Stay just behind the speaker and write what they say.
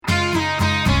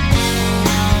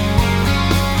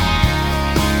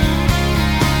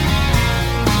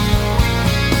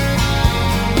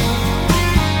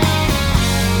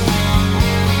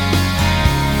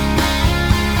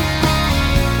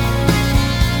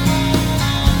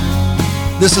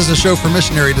This is a show for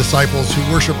missionary disciples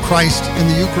who worship Christ in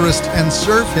the Eucharist and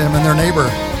serve Him and their neighbor,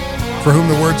 for whom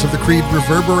the words of the Creed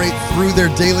reverberate through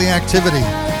their daily activity.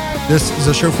 This is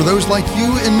a show for those like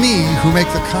you and me who make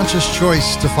the conscious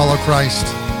choice to follow Christ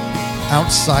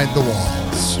outside the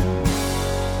walls.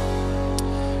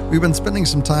 We've been spending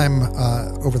some time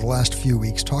over the last few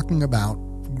weeks talking about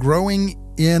growing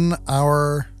in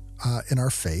our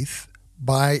faith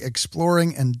by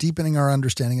exploring and deepening our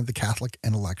understanding of the Catholic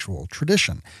intellectual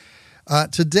tradition.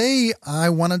 Today, I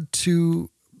wanted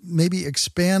to maybe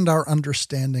expand our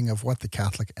understanding of what the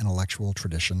Catholic intellectual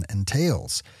tradition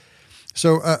entails.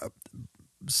 So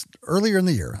earlier in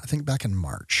the year, I think back in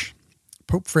March,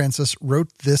 Pope Francis wrote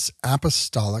this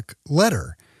apostolic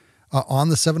letter on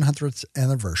the 700th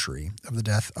anniversary of the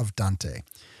death of Dante.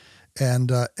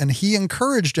 And he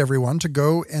encouraged everyone to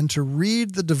go and to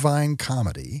read the Divine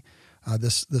Comedy,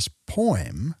 this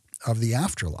poem of the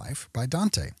afterlife by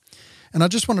Dante. And I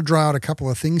just want to draw out a couple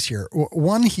of things here.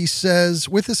 One, he says,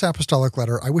 with this apostolic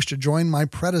letter, I wish to join my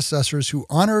predecessors who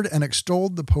honored and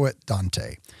extolled the poet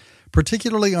Dante,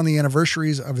 particularly on the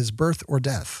anniversaries of his birth or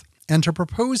death, and to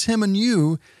propose him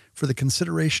anew for the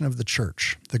consideration of the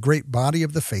Church, the great body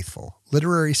of the faithful,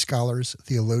 literary scholars,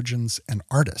 theologians, and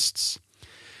artists.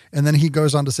 And then he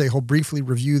goes on to say he'll briefly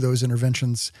review those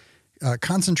interventions,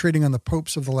 concentrating on the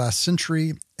popes of the last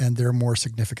century and their more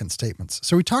significant statements.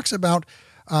 So he talks about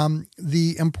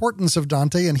the importance of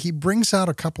Dante, and he brings out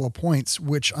a couple of points,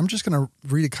 which I'm just going to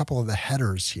read a couple of the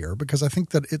headers here, because I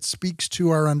think that it speaks to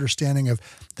our understanding of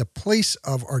the place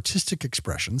of artistic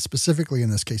expression, specifically in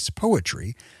this case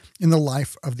poetry, in the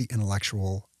life of the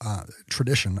intellectual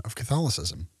tradition of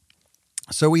Catholicism.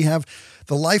 So we have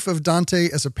the life of Dante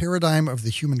as a paradigm of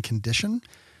the human condition.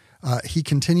 He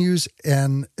continues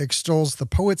and extols the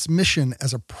poet's mission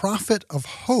as a prophet of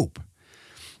hope.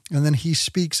 And then he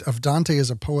speaks of Dante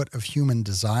as a poet of human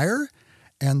desire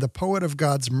and the poet of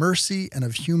God's mercy and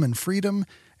of human freedom,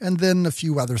 and then a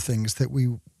few other things that we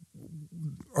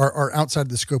are outside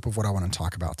the scope of what I want to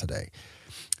talk about today.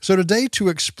 So today, to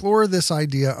explore this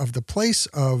idea of the place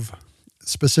of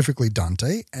specifically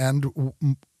Dante and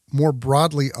more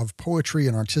broadly of poetry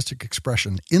and artistic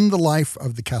expression in the life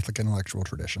of the Catholic intellectual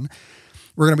tradition,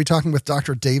 we're going to be talking with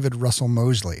Dr. David Russell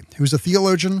Mosley, who's a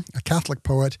theologian, a Catholic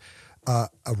poet, a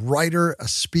writer, a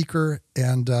speaker,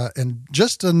 and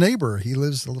just a neighbor. He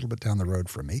lives a little bit down the road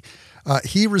from me.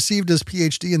 He received his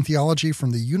PhD in theology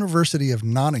from the University of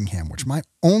Nottingham, which my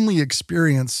only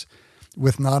experience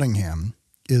with Nottingham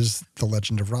is The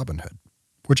Legend of Robin Hood,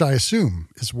 which I assume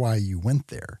is why you went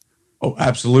there. Oh,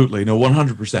 absolutely. No,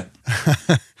 100%.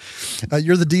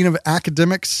 You're the Dean of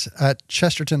Academics at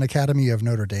Chesterton Academy of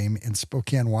Notre Dame in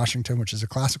Spokane, Washington, which is a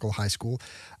classical high school.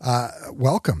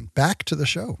 Welcome back to the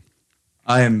show.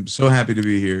 I am so happy to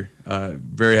be here.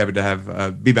 Very happy to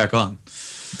have be back on.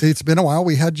 It's been a while.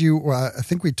 We had you, I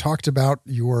think we talked about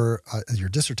your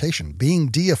dissertation, Being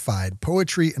Deified,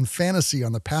 Poetry and Fantasy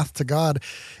on the Path to God.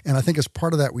 And I think as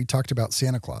part of that, we talked about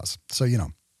Santa Claus. So, you know.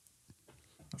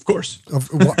 Of course.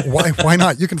 Why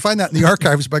not? You can find that in the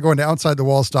archives by going to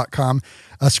OutsideTheWalls.com.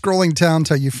 Scrolling down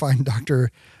till you find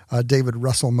Dr. David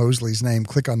Russell Mosley's name.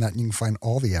 Click on that and you can find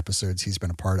all the episodes he's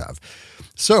been a part of.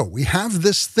 So we have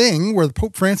this thing where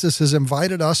Pope Francis has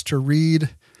invited us to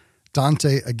read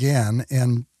Dante again,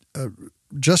 and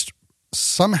just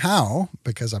somehow,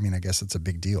 because I mean, I guess it's a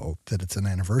big deal that it's an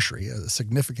anniversary, a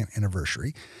significant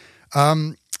anniversary.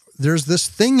 There's this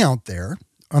thing out there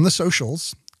on the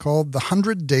socials called the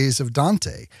 100 Days of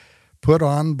Dante, put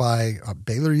on by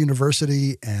Baylor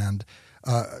University, and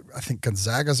I think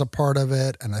Gonzaga's a part of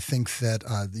it, and I think that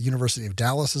the University of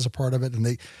Dallas is a part of it, and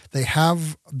they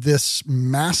have this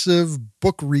massive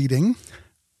book reading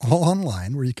all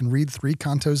online where you can read 3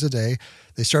 cantos a day.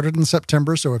 They started in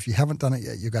September, so if you haven't done it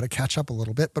yet, you got to catch up a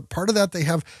little bit. But part of that, they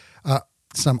have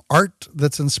some art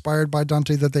that's inspired by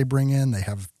Dante that they bring in. They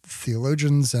have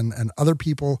theologians and other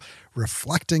people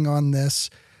reflecting on this.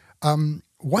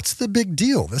 What's the big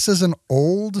deal? This is an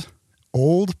old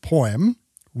poem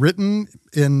written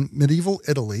in medieval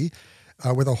Italy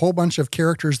with a whole bunch of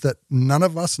characters that none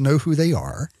of us know who they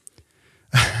are.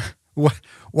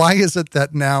 Why is it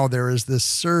that now there is this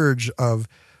surge of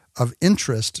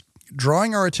interest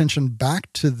drawing our attention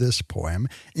back to this poem,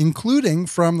 including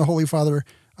from the Holy Father,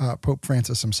 Pope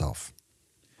Francis himself?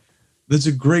 That's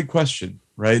a great question,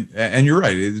 right? And you're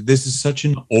right. This is such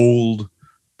an old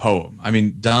poem. I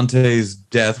mean, Dante's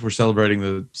death, we're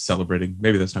celebrating,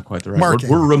 maybe that's not quite the right word.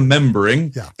 We're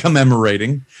remembering,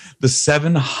 commemorating the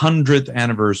 700th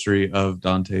anniversary of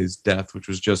Dante's death, which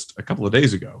was just a couple of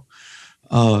days ago.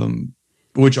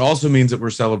 Which also means that we're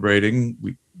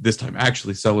celebrating, this time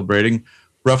actually celebrating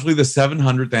roughly the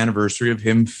 700th anniversary of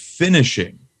him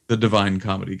finishing the Divine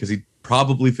Comedy, because he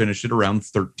probably finished it around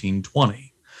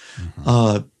 1320.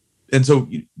 Mm-hmm. And so,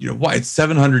 why it's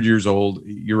 700 years old,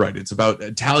 you're right. It's about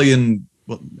Italian,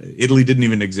 well, Italy didn't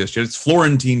even exist yet. It's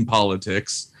Florentine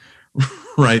politics,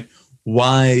 right?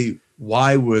 Why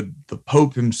would the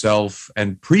Pope himself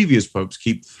and previous popes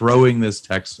keep throwing this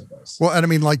text at us? Well, and I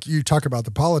mean, like you talk about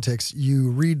the politics, you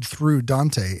read through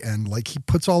Dante and like he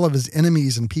puts all of his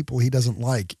enemies and people he doesn't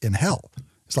like in hell.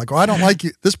 It's like, well, I don't like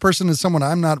you. This person is someone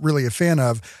I'm not really a fan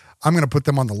of. I'm going to put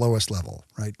them on the lowest level,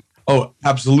 right? Oh,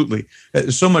 absolutely.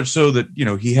 So much so that,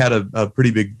 he had a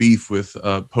pretty big beef with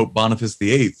Pope Boniface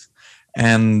VIII.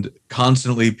 And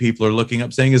constantly people are looking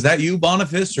up saying, is that you,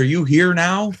 Boniface? Are you here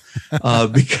now?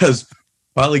 Because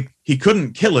while he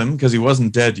couldn't kill him because he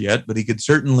wasn't dead yet, but he could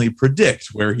certainly predict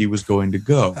where he was going to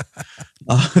go.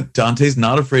 Dante's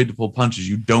not afraid to pull punches.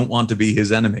 You don't want to be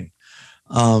his enemy.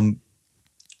 And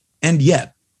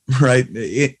yet, right,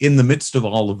 in the midst of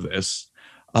all of this,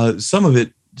 some of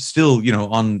it still,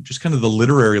 on just kind of the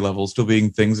literary level, still being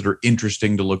things that are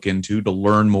interesting to look into, to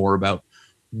learn more about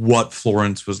what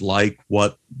Florence was like,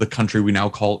 what the country we now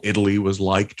call Italy was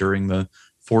like during the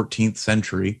 14th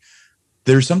century.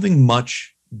 There's something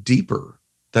much deeper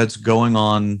that's going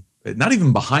on, not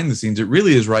even behind the scenes. It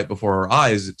really is right before our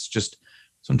eyes. It's just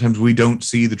sometimes we don't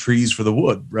see the trees for the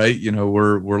wood, right?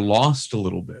 We're lost a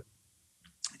little bit.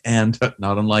 And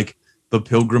not unlike the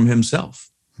pilgrim himself.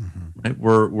 Mm-hmm. Right?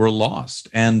 We're lost.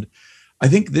 And I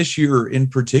think this year in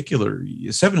particular,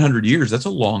 700 years, that's a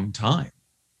long time,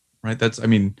 right?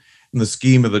 In the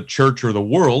scheme of the church or the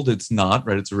world, it's not,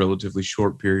 right? It's a relatively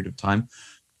short period of time.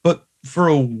 But for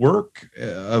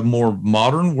a more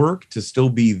modern work to still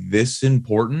be this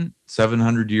important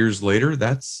 700 years later,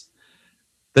 that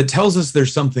tells us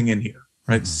there's something in here,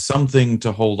 right? Mm-hmm. Something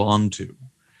to hold on to.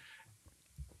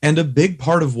 And a big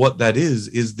part of what that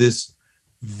is this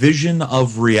vision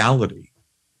of reality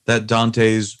that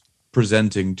Dante's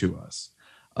presenting to us.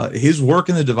 His work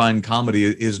in the Divine Comedy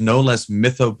is no less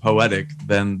mythopoetic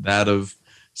than that of,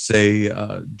 say,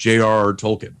 J.R.R.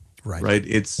 Tolkien. Right?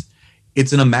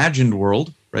 It's an imagined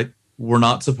world, right? We're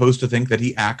not supposed to think that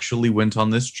he actually went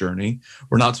on this journey.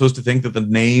 We're not supposed to think that the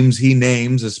names he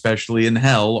names, especially in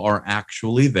hell, are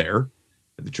actually there.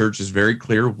 The church is very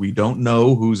clear. We don't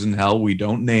know who's in hell. We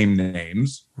don't name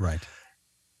names. Right.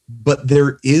 But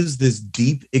there is this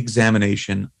deep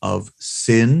examination of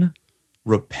sin,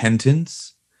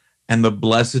 repentance, and the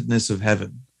blessedness of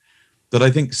heaven that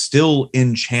I think still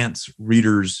enchants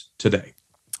readers today.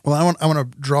 Well, I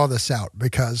want to draw this out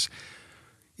because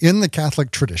in the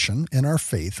Catholic tradition, in our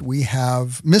faith, we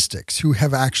have mystics who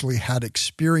have actually had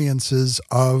experiences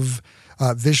of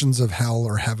visions of hell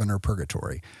or heaven or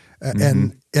purgatory.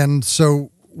 Mm-hmm. And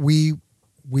so we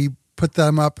put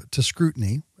them up to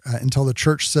scrutiny until the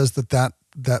church says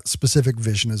that specific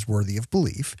vision is worthy of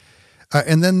belief.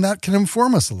 And then that can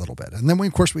inform us a little bit. And then,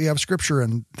 of course, we have scripture,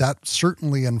 and that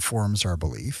certainly informs our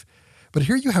belief. But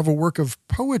here you have a work of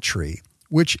poetry,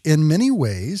 which in many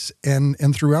ways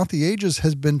and throughout the ages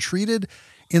has been treated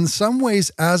in some ways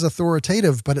as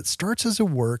authoritative, but it starts as a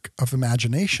work of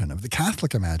imagination, of the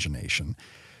Catholic imagination.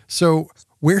 So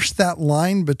where's that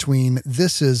line between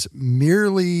this is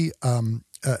merely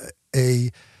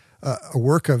a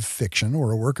work of fiction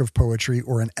or a work of poetry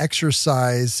or an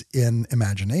exercise in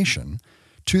imagination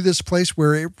to this place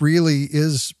where it really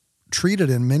is treated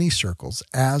in many circles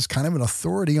as kind of an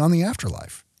authority on the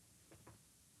afterlife?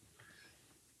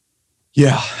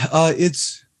 Yeah,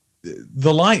 it's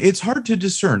the line. It's hard to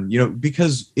discern,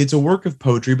 because it's a work of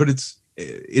poetry, but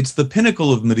it's the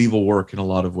pinnacle of medieval work in a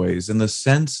lot of ways, in the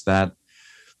sense that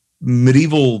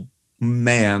medieval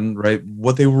man, right,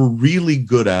 what they were really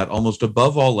good at, almost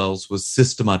above all else, was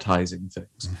systematizing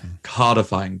things, mm-hmm.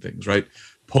 codifying things, right,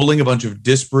 pulling a bunch of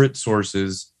disparate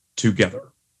sources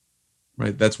together,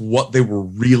 right? That's what they were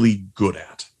really good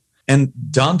at. And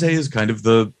Dante is kind of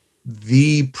the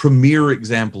premier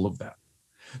example of that.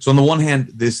 So on the one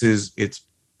hand, it's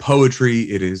poetry,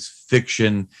 it is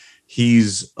fiction.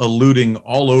 He's alluding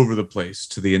all over the place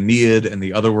to the Aeneid and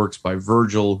the other works by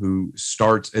Virgil, who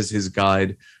starts as his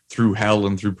guide through hell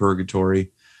and through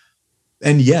purgatory.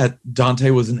 And yet, Dante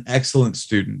was an excellent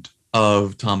student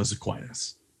of Thomas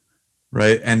Aquinas,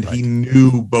 right? And he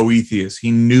knew Boethius.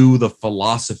 He knew the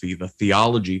philosophy, the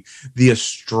theology, the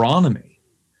astronomy,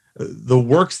 the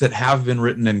works that have been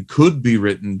written and could be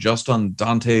written just on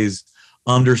Dante's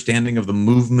understanding of the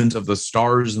movement of the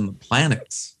stars and the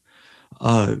planets.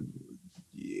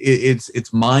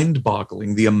 It's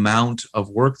mind-boggling, the amount of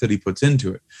work that he puts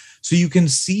into it. So you can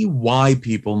see why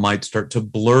people might start to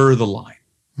blur the line,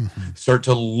 mm-hmm. start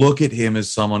to look at him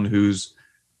as someone who's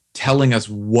telling us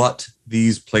what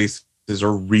these places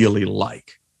are really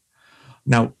like.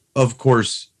 Now, of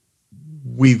course,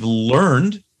 we've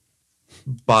learned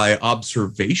by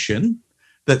observation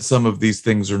that some of these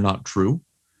things are not true.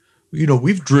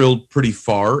 We've drilled pretty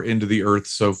far into the earth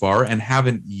so far and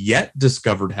haven't yet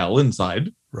discovered hell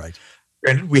inside. Right.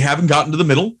 Granted, we haven't gotten to the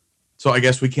middle, so I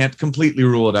guess we can't completely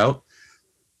rule it out.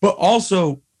 But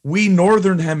also, we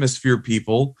Northern Hemisphere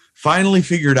people finally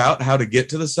figured out how to get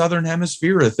to the Southern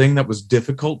Hemisphere, a thing that was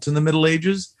difficult in the Middle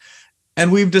Ages. And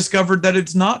we've discovered that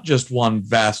it's not just one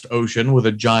vast ocean with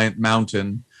a giant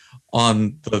mountain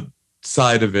on the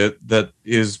side of it that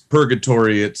is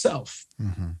purgatory itself.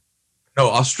 Mm-hmm. No,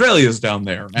 Australia's down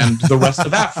there, and the rest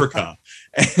of Africa,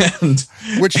 and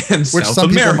which South some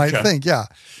America. People might think, yeah.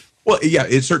 Well, yeah,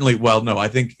 it certainly. Well, no, I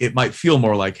think it might feel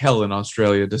more like hell in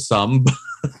Australia to some.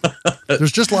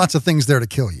 There's just lots of things there to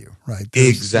kill you, right?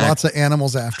 There's exactly. Lots of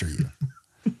animals after you.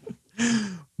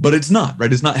 But it's not,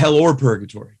 right? It's not hell or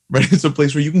purgatory, right? It's a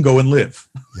place where you can go and live,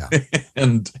 yeah,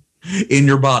 and in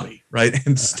your body, right,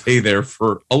 and stay there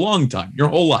for a long time, your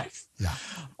whole life.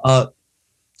 Yeah.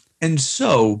 And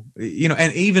so,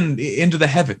 and even into the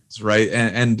heavens, right?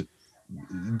 And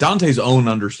Dante's own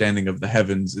understanding of the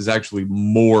heavens is actually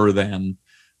more than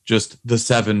just the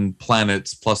 7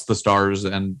 planets plus the stars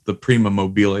and the prima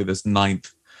mobile, this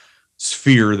 9th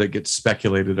sphere that gets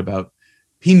speculated about.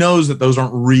 He knows that those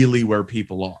aren't really where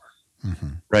people are, mm-hmm.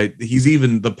 right?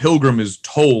 The pilgrim is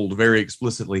told very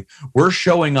explicitly, we're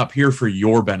showing up here for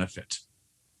your benefit.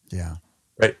 Yeah.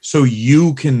 Right. So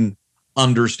you can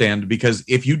understand, because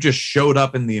if you just showed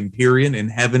up in the Empyrean, in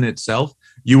heaven itself,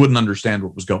 you wouldn't understand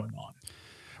what was going on.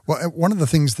 Well, one of the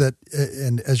things that,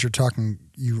 and as you're talking,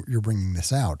 you're bringing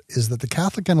this out, is that the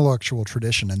Catholic intellectual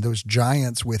tradition and those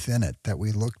giants within it that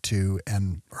we look to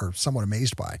and are somewhat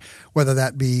amazed by, whether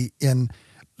that be in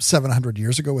 700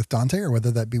 years ago with Dante or whether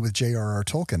that be with J.R.R.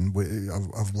 Tolkien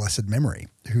of blessed memory,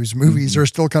 whose movies mm-hmm. are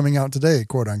still coming out today,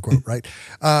 quote unquote, right?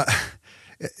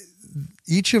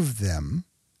 Each of them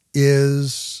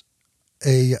is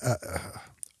they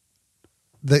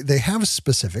have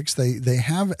specifics, they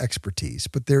have expertise,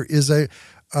 but there is a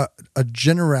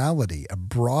generality, a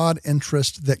broad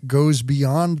interest that goes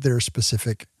beyond their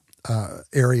specific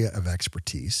area of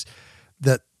expertise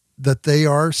that they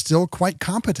are still quite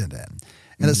competent in.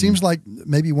 And it seems like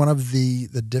maybe one of the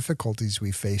difficulties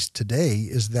we face today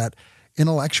is that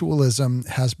intellectualism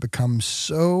has become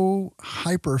so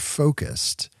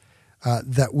hyper-focused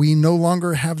that we no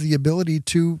longer have the ability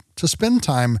to spend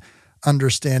time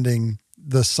understanding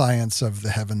the science of the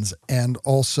heavens and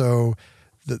also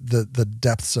the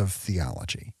depths of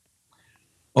theology.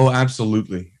 Oh,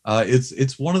 absolutely.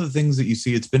 It's one of the things that you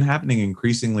see. It's been happening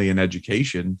increasingly in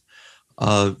education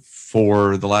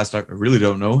for the last, I really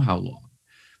don't know how long.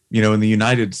 In the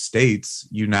United States,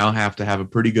 you now have to have a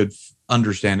pretty good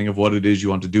understanding of what it is you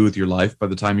want to do with your life by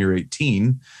the time you're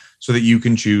 18, so that you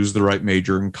can choose the right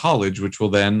major in college, which will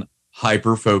then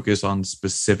hyper focus on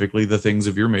specifically the things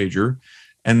of your major.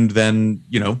 And then,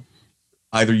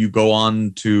 either you go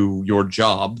on to your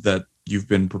job that you've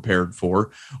been prepared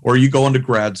for, or you go on to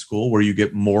grad school where you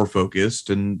get more focused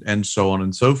and so on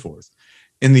and so forth.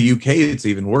 In the UK, it's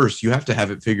even worse. You have to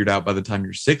have it figured out by the time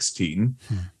you're 16,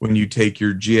 when you take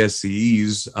your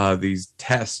GCSEs, these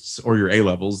tests, or your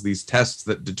A-levels, these tests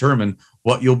that determine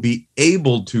what you'll be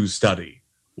able to study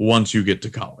once you get to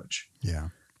college. Yeah.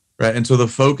 Right. And so the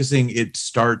focusing, it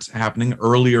starts happening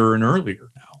earlier and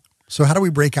earlier now. So how do we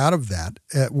break out of that,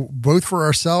 both for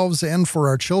ourselves and for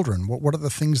our children? What are the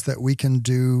things that we can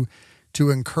do to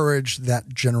encourage that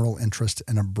general interest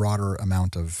in a broader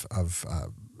amount of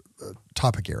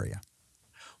topic area?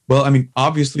 Well, I mean,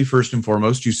 obviously, first and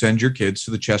foremost, you send your kids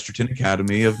to the Chesterton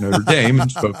Academy of Notre Dame in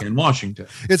Spokane, Washington.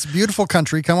 It's a beautiful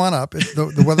country. Come on up.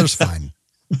 The weather's fine.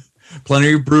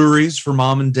 Plenty of breweries for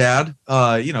mom and dad.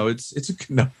 No.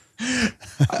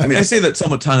 I mean, I say that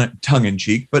somewhat tongue in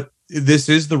cheek, but this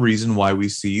is the reason why we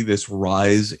see this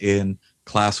rise in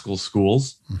classical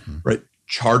schools, mm-hmm. right?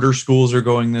 Charter schools are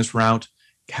going this route.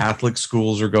 Catholic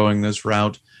schools are going this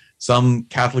route. Some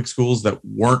Catholic schools that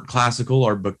weren't classical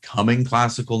are becoming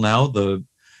classical now. The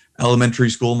elementary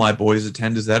school my boys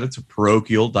attend is that it's a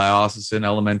parochial diocesan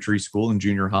elementary school and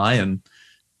junior high, and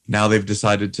now they've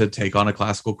decided to take on a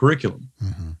classical curriculum,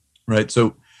 mm-hmm. right?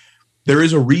 So there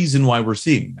is a reason why we're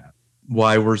seeing that,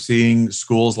 why we're seeing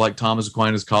schools like Thomas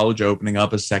Aquinas College opening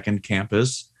up a second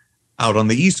campus out on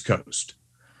the East Coast,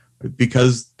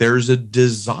 because there's a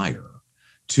desire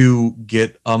to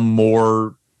get a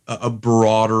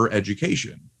broader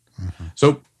education. Mm-hmm.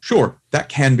 So sure, that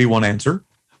can be one answer.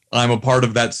 I'm a part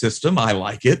of that system. I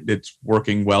like it. It's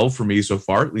working well for me so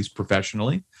far, at least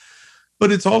professionally.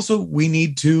 But it's also, we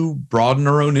need to broaden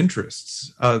our own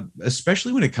interests,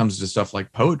 especially when it comes to stuff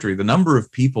like poetry. The number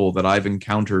of people that I've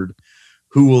encountered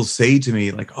who will say to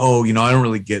me like, oh, I don't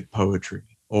really get poetry,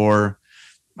 or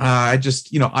I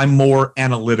just, I'm more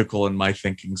analytical in my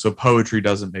thinking, so poetry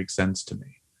doesn't make sense to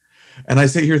me. And I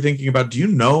sit here thinking about, do you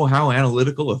know how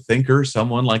analytical a thinker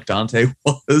someone like Dante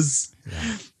was?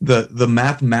 Yeah. The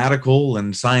mathematical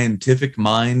and scientific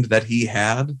mind that he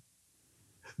had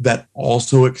that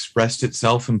also expressed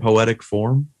itself in poetic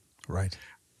form. Right.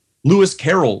 Lewis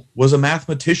Carroll was a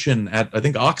mathematician at, I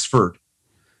think, Oxford.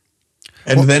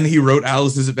 And then he wrote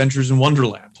Alice's Adventures in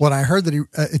Wonderland. Well, I heard that he,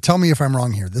 tell me if I'm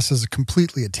wrong here. This is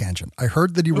completely a tangent. I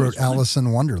heard that he wrote Alice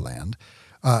in Wonderland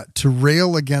to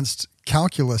rail against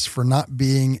calculus for not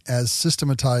being as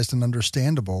systematized and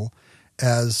understandable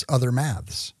as other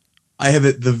maths. I have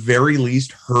at the very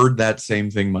least heard that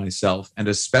same thing myself, and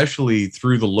especially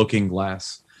through The Looking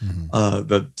Glass. Mm-hmm.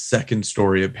 The second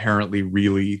story apparently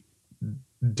really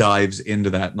dives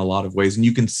into that in a lot of ways. And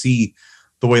you can see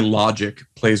the way logic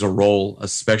plays a role,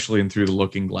 especially in Through the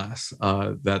Looking Glass,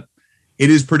 that it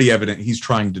is pretty evident he's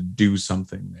trying to do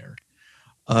something there.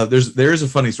 There's a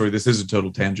funny story. This is a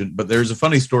total tangent, but there's a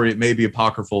funny story. It may be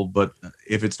apocryphal, but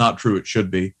if it's not true, it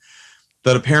should be.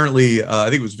 That apparently,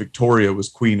 I think it was Victoria was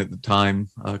queen at the time,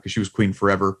 because she was queen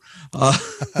forever.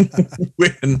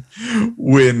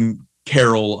 When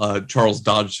Carol, Charles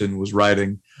Dodgson, was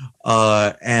writing,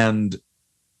 and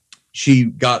she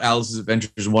got Alice's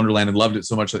Adventures in Wonderland and loved it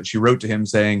so much that she wrote to him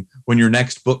saying, when your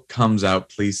next book comes out,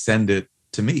 please send it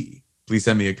to me. Please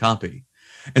send me a copy.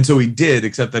 And so he did,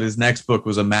 except that his next book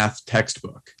was a math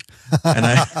textbook. And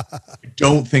I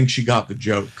don't think she got the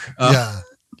joke.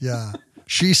 Yeah.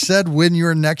 She said, when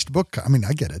your next book, I mean,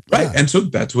 I get it. Right. Yeah. And so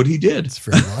that's what he did. It's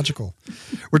very logical.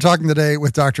 We're talking today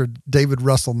with Dr. David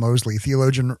Russell Mosley,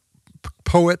 theologian,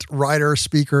 poet, writer,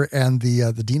 speaker, and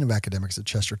the Dean of Academics at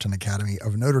Chesterton Academy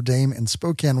of Notre Dame in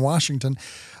Spokane, Washington.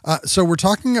 So we're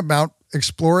talking about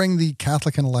exploring the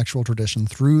Catholic intellectual tradition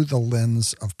through the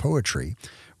lens of poetry,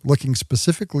 looking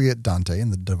specifically at Dante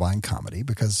and the Divine Comedy,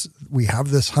 because we have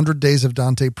this 100 Days of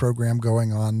Dante program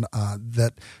going on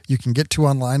that you can get to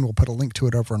online. We'll put a link to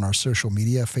it over on our social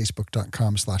media,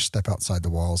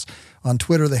 facebook.com/stepoutsidethewalls. On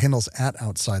Twitter, the handle's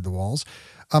 @OutsideTheWalls.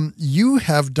 You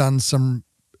have done some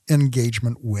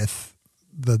engagement with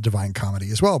the Divine Comedy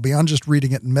as well. Beyond just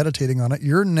reading it and meditating on it,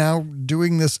 you're now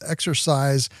doing this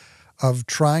exercise of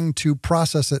trying to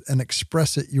process it and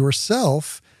express it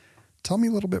yourself. Tell me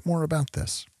a little bit more about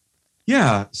this.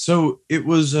 Yeah, so it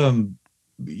was,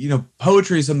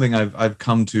 poetry is something I've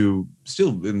come to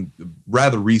still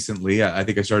rather recently. I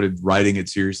think I started writing it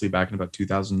seriously back in about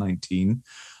 2019.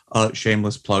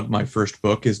 Shameless plug, my first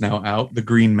book is now out, The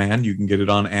Green Man. You can get it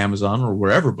on Amazon or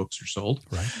wherever books are sold.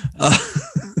 Right.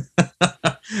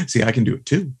 See, I can do it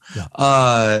too.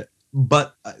 Yeah.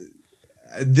 But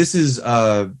this is,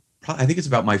 I think it's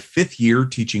about my 5th year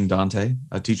teaching Dante,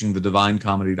 teaching the Divine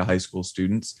Comedy to high school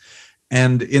students.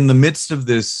 And in the midst of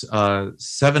this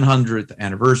 700th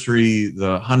anniversary,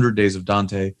 the 100 Days of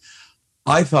Dante,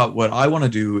 I thought what I want to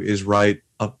do is write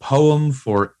a poem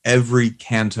for every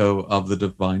canto of the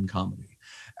Divine Comedy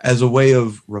as a way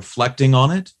of reflecting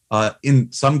on it,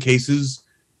 in some cases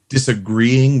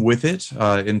disagreeing with it,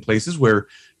 in places where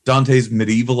Dante's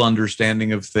medieval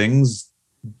understanding of things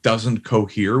doesn't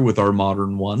cohere with our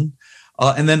modern one.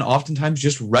 And then oftentimes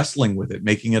just wrestling with it,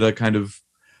 making it a kind of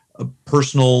a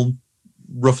personal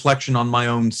reflection on my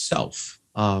own self.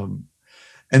 And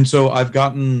so I've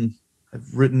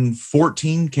written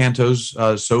 14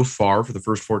 cantos so far for the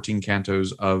first 14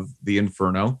 cantos of the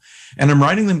Inferno. And I'm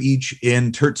writing them each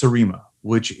in terza rima,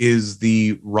 which is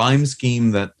the rhyme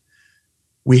scheme that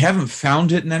we haven't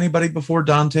found it in anybody before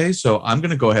Dante. So I'm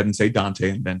going to go ahead and say Dante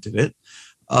invented it.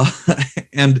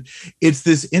 And it's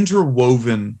this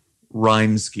interwoven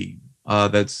rhyme scheme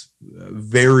that's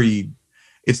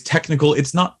it's technical.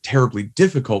 It's not terribly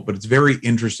difficult, but it's very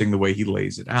interesting the way he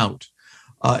lays it out.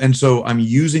 And so I'm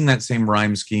using that same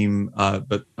rhyme scheme,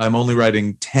 but I'm only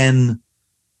writing 10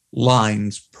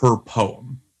 lines per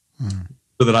poem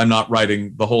so that I'm not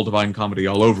writing the whole Divine Comedy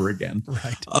all over again.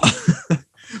 Right.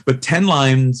 But 10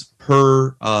 lines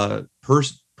per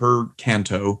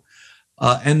canto,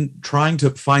 and trying to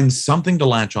find something to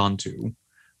latch onto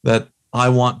that I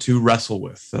want to wrestle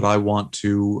with, that I want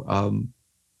to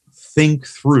think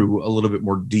through a little bit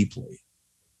more deeply.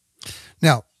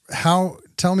 Now,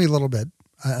 tell me a little bit,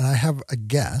 and I have a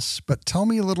guess, but tell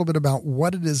me a little bit about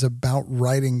what it is about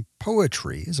writing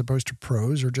poetry as opposed to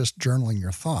prose or just journaling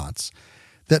your thoughts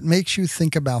that makes you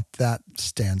think about that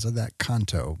stanza, that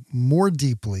canto, more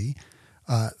deeply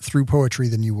through poetry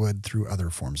than you would through other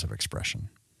forms of expression.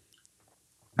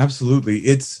 Absolutely.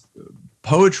 It's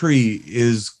poetry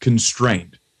is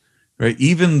constrained, right?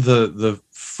 Even the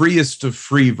freest of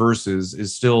free verses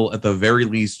is still at the very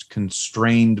least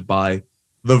constrained by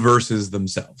the verses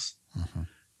themselves,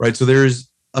 right? So there's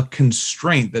a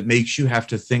constraint that makes you have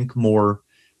to think more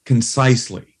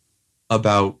concisely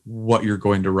about what you're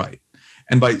going to write.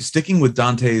 And by sticking with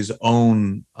Dante's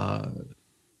own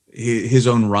his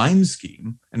own rhyme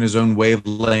scheme and his own way of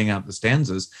laying out the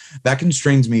stanzas, that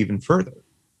constrains me even further.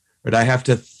 Right? I have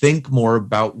to think more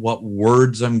about what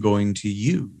words I'm going to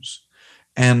use,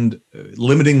 and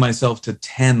limiting myself to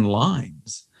 10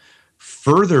 lines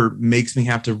further makes me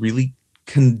have to really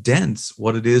condense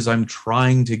what it is I'm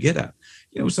trying to get at.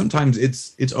 Sometimes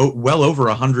it's well over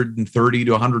 130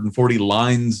 to 140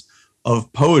 lines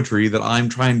of poetry that I'm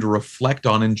trying to reflect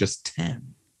on in just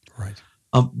 10. Right.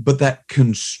 But that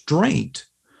constraint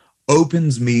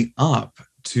opens me up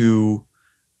to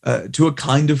a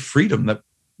kind of freedom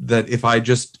that if I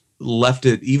just left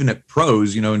it even at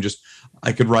prose, and just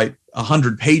I could write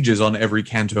 100 pages on every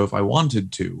canto if I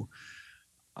wanted to.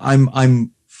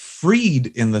 I'm freed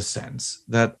in the sense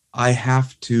that I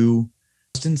have to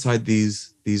just inside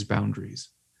these boundaries,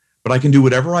 but I can do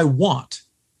whatever I want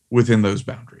within those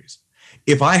boundaries.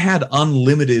 If I had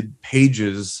unlimited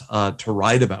pages to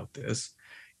write about this,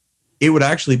 it would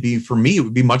actually be, for me, it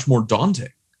would be much more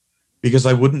daunting, because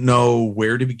I wouldn't know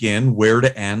where to begin, where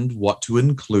to end, what to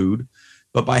include.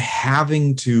 But by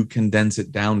having to condense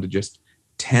it down to just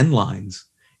 10 lines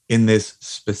in this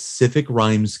specific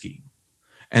rhyme scheme,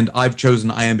 and I've chosen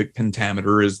iambic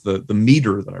pentameter as the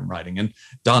meter that I'm writing in.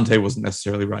 Dante wasn't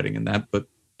necessarily writing in that, but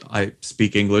I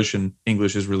speak English, and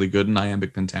English is really good in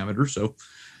iambic pentameter. So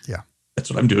yeah, that's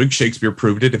what I'm doing. Shakespeare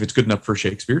proved it. If it's good enough for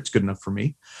Shakespeare, it's good enough for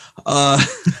me. But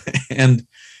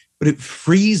it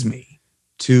frees me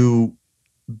to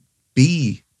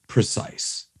be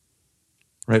precise,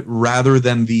 right? Rather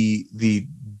than the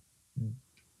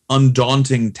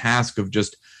undaunting task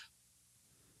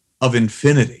of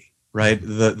infinity, right?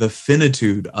 The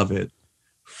finitude of it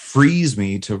frees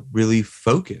me to really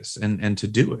focus and to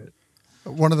do it.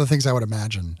 One of the things I would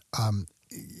imagine,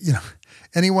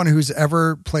 anyone who's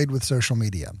ever played with social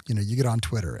media, you get on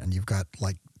Twitter and you've got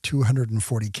like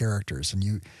 240 characters, and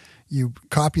you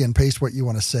copy and paste what you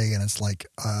want to say, and it's like,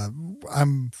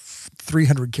 I'm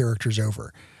 300 characters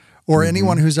over. Or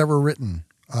anyone who's ever written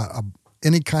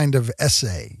any kind of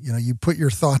essay, you put your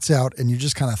thoughts out and you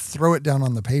just kind of throw it down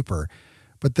on the paper.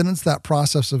 But then it's that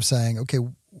process of saying, okay,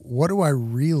 what do I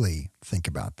really think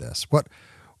about this?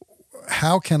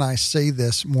 How can I say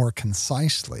this more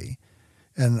concisely?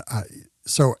 And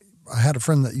so I had a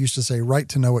friend that used to say, write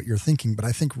to know what you're thinking, but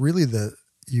I think really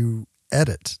you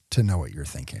edit to know what you're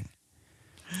thinking.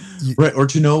 Right, or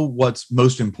to know what's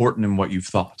most important in what you've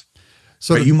thought.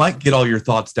 So right? You might get all your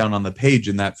thoughts down on the page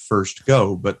in that first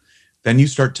go, but then you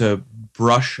start to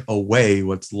brush away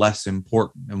what's less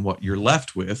important, and what you're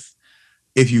left with,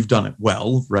 if you've done it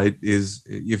well, right, is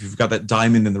if you've got that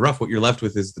diamond in the rough, what you're left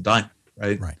with is the diamond,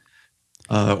 right? Right.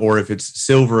 Or if it's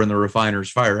silver in the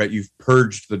refiner's fire, right, you've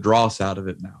purged the dross out of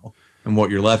it now, and what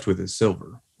you're left with is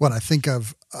silver. What I think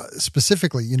of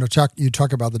specifically, you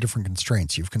talk about the different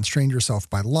constraints. You've constrained yourself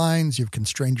by lines. You've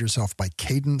constrained yourself by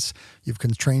cadence. You've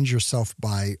constrained yourself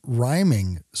by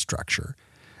rhyming structure.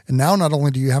 And now not only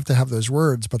do you have to have those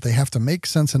words, but they have to make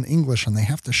sense in English, and they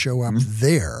have to show up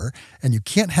there, and you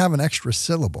can't have an extra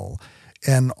syllable.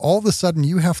 And all of a sudden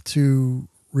you have to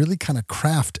really kind of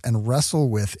craft and wrestle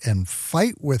with and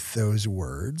fight with those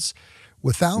words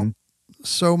without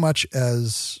so much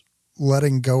as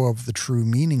letting go of the true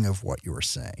meaning of what you're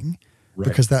saying,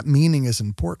 because that meaning is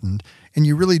important. And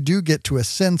you really do get to a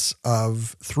sense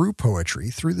of, through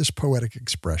poetry, through this poetic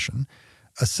expression,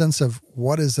 a sense of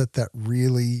what is it that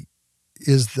really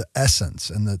is the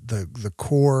essence and the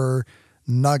core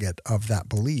nugget of that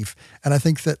belief. And I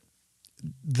think that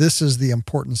this is the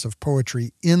importance of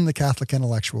poetry in the Catholic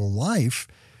intellectual life,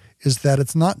 is that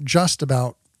it's not just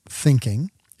about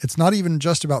thinking. It's not even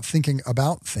just about thinking,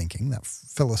 that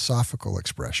philosophical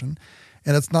expression.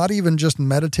 And it's not even just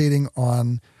meditating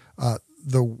on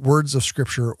the words of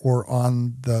Scripture or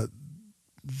on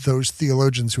those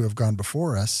theologians who have gone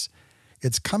before us.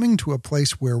 It's coming to a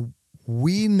place where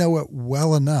we know it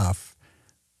well enough,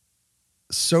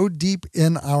 so deep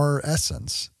in our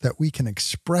essence, that we can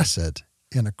express it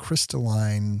in a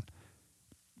crystalline,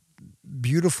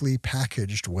 beautifully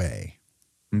packaged way.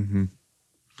 Mm-hmm.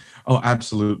 Oh,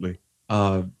 absolutely.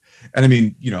 And I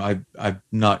mean, I'm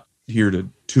not here to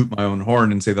toot my own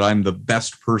horn and say that I'm the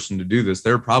best person to do this.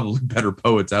 There are probably better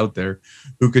poets out there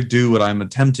who could do what I'm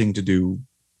attempting to do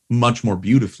much more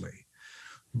beautifully.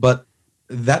 But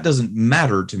that doesn't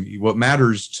matter to me. What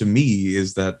matters to me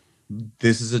is that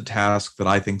this is a task that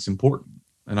I think is important,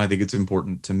 and I think it's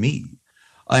important to me.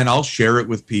 And I'll share it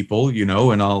with people,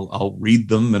 and I'll read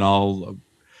them, and I'll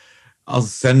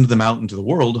send them out into the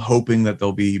world, hoping that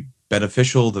they'll be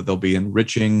beneficial, that they'll be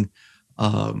enriching,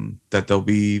 that they'll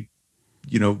be,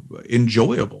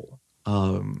 enjoyable.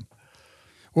 But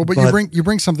you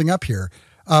bring something up here.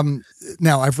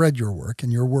 Now, I've read your work,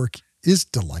 and your work is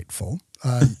delightful.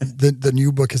 The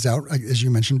new book is out, as you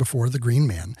mentioned before, The Green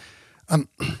Man.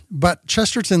 But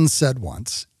Chesterton said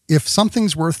once, if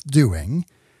something's worth doing,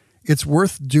 it's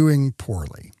worth doing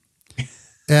poorly.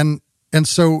 And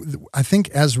so I think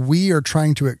as we are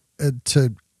trying to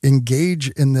engage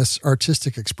in this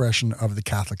artistic expression of the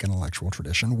Catholic intellectual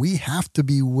tradition, we have to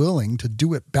be willing to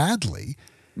do it badly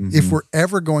if we're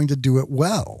ever going to do it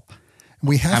well.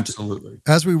 We have Absolutely.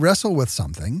 As we wrestle with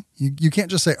something, you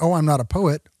can't just say, oh, I'm not a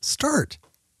poet.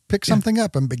 Pick something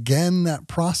up and begin that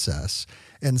process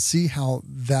and see how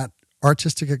that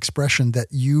artistic expression that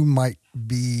you might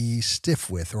be stiff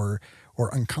with or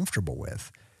uncomfortable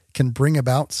with can bring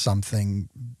about something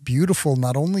beautiful,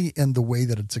 not only in the way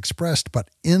that it's expressed, but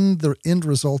in the end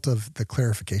result of the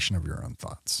clarification of your own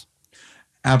thoughts.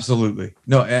 Absolutely.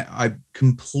 No, I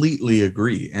completely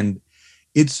agree. And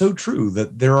it's so true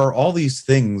that there are all these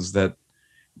things that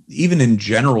even in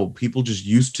general, people just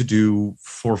used to do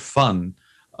for fun.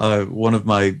 One of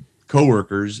my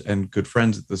coworkers and good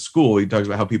friends at the school, he talks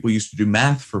about how people used to do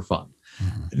math for fun.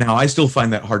 Mm-hmm. Now, I still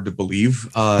find that hard to believe,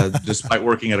 despite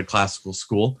working at a classical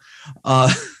school.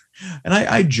 And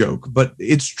I joke, but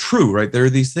it's true, right? There are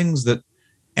these things that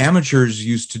amateurs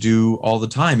used to do all the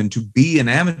time. And to be an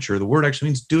amateur, the word actually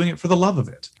means doing it for the love of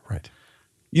it. Right.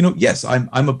 Yes,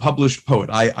 I'm a published poet.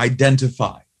 I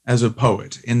identify as a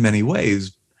poet in many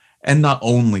ways. And not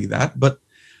only that, but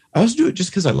I also do it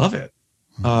just because I love it.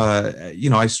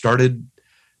 I started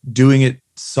doing it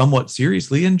somewhat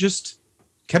seriously and just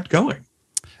kept going.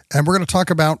 And we're going to talk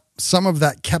about some of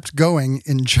that kept going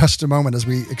in just a moment as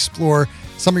we explore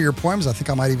some of your poems. I think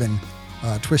I might even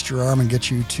twist your arm and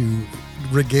get you to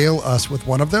regale us with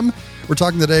one of them. We're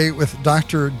talking today with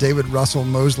Dr. David Russell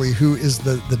Mosley, who is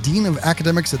the Dean of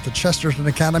Academics at the Chesterton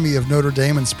Academy of Notre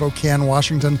Dame in Spokane,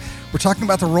 Washington. We're talking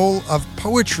about the role of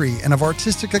poetry and of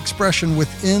artistic expression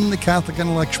within the Catholic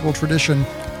intellectual tradition.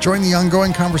 Join the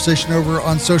ongoing conversation over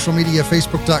on social media,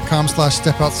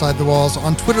 facebook.com/stepoutsideTheWalls.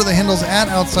 On Twitter, the handle's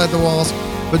 @OutsideTheWalls.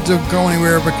 But don't go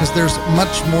anywhere because there's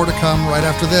much more to come right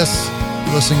after this.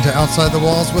 You're listening to Outside the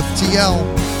Walls with TL.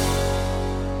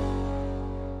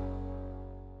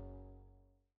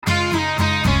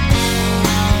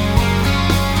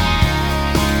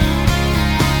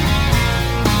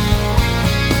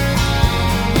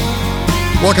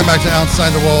 Welcome back to Outside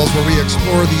the Walls, where we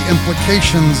explore the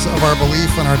implications of our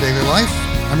belief in our daily life.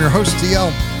 I'm your host,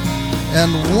 TL.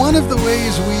 And one of the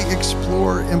ways we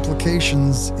explore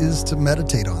implications is to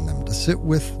meditate on them, to sit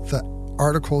with the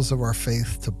articles of our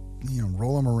faith, to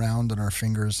roll them around in our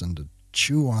fingers and to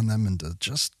chew on them and to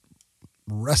just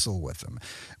wrestle with them.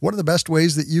 One of the best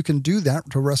ways that you can do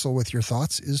that, to wrestle with your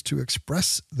thoughts, is to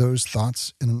express those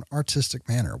thoughts in an artistic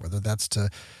manner, whether that's to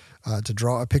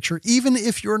draw a picture. Even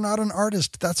if you're not an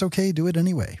artist, that's okay. Do it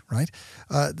anyway, right?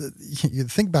 You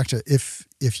think back to if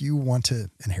you want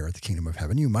to inherit the kingdom of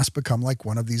heaven, you must become like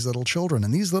one of these little children.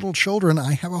 And these little children,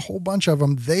 I have a whole bunch of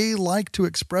them. They like to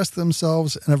express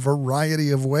themselves in a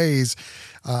variety of ways.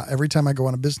 Every time I go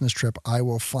on a business trip, I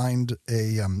will find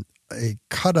a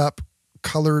cut up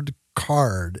colored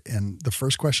card. And the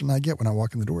first question I get when I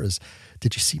walk in the door is,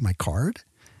 "Did you see my card?"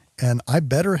 And I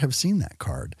better have seen that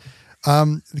card.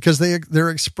 Because they're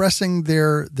expressing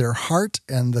their heart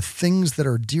and the things that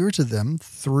are dear to them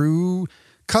through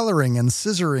coloring and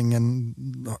scissoring,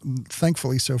 and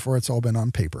thankfully so far it's all been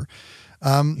on paper.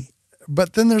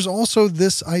 But then there's also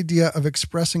this idea of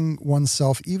expressing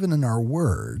oneself even in our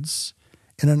words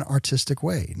in an artistic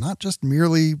way, not just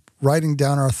merely writing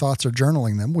down our thoughts or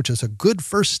journaling them, which is a good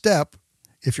first step.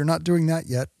 If you're not doing that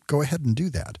yet, go ahead and do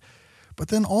that. But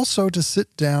then also to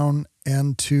sit down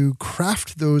and to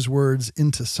craft those words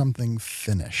into something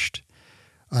finished,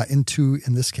 into,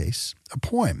 in this case, a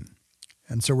poem.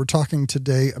 And so we're talking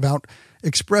today about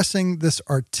expressing this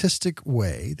artistic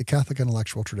way, the Catholic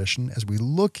intellectual tradition, as we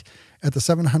look at the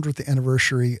 700th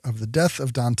anniversary of the death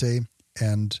of Dante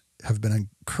and have been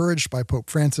encouraged by Pope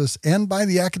Francis and by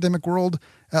the academic world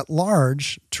at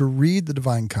large to read the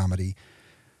Divine Comedy.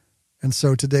 And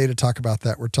so today, to talk about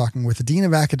that, we're talking with the Dean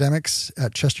of Academics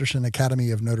at Chesterton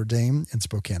Academy of Notre Dame in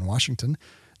Spokane, Washington,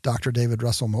 Dr. David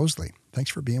Russell Mosley.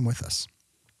 Thanks for being with us.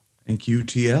 Thank you,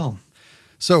 TL.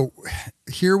 So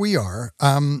here we are.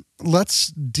 Let's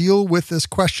deal with this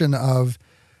question of,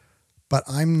 but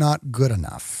I'm not good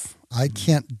enough. I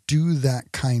can't do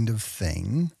that kind of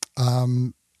thing.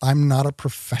 I'm not a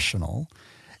professional.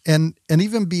 And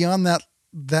even beyond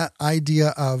that idea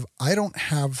of I don't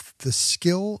have the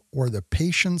skill or the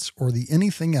patience or the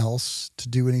anything else to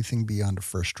do anything beyond a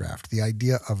first draft. The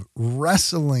idea of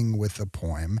wrestling with a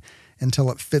poem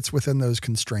until it fits within those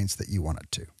constraints that you want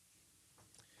it to.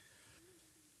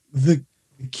 The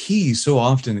key so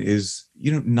often is,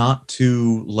 not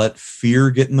to let fear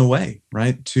get in the way,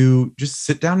 right? To just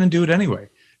sit down and do it anyway.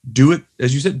 Do it,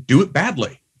 as you said, do it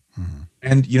badly. Mm-hmm.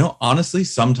 And, honestly,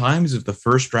 sometimes if the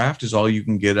first draft is all you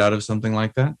can get out of something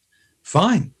like that,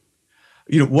 fine.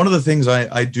 One of the things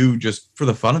I do just for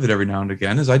the fun of it every now and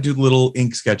again is I do little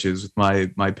ink sketches with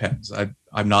my pens.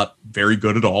 I'm not very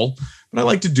good at all, but I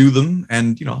like to do them,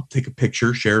 and, I'll take a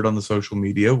picture, share it on the social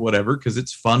media, whatever, because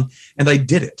it's fun. And I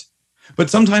did it. But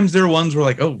sometimes there are ones where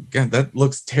like, oh, God, that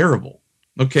looks terrible.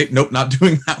 Okay, nope, not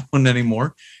doing that one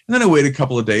anymore. And then I wait a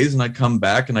couple of days and I come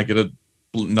back and I get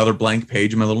another blank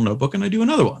page in my little notebook and I do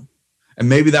another one. And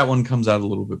maybe that one comes out a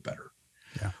little bit better.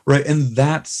 Yeah. Right. And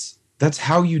that's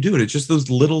how you do it. It's just those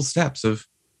little steps of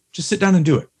just sit down and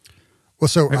do it. Well,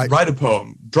 so right? Write a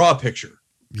poem, draw a picture.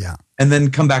 Yeah. And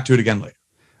then come back to it again later.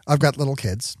 I've got little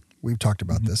kids. We've talked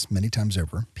about this many times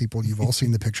over. People, you've all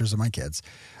seen the pictures of my kids.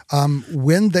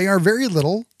 When they are very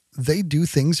little, they do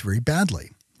things very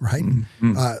badly, right?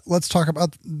 Mm-hmm. Let's talk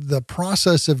about the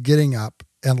process of getting up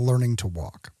and learning to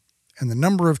walk and the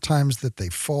number of times that they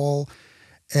fall.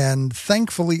 And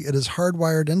thankfully, it is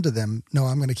hardwired into them. No,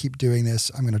 I'm going to keep doing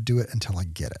this. I'm going to do it until I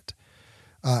get it.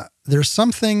 There's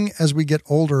something as we get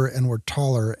older and we're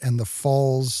taller and the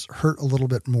falls hurt a little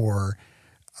bit more,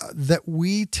 that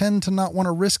we tend to not want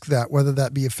to risk that, whether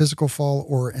that be a physical fall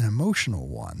or an emotional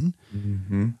one.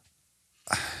 Mm-hmm.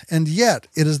 And yet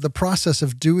it is the process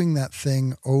of doing that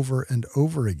thing over and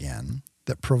over again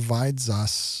that provides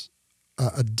us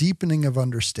a deepening of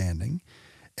understanding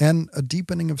and a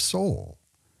deepening of soul.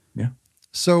 Yeah.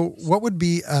 So what would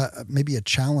be maybe a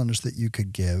challenge that you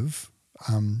could give,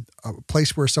 a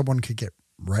place where someone could get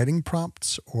writing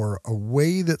prompts or a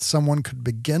way that someone could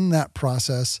begin that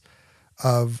process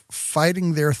of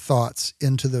fighting their thoughts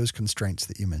into those constraints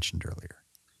that you mentioned earlier?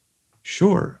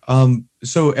 Sure.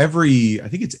 So I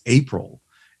think it's April.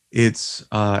 It's,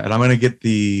 and I'm going to get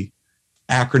the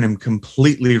acronym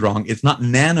completely wrong. It's not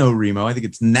NaNoWriMo. I think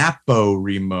it's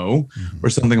NaPoWriMo or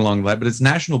something along that, but it's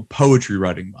National Poetry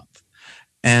Writing Month.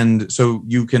 And so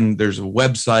there's a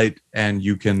website and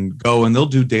you can go and they'll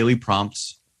do daily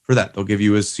prompts for that. They'll give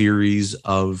you a series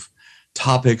of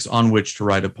topics on which to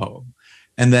write a poem.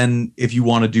 And then if you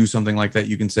want to do something like that,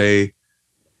 you can say,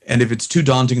 and if it's too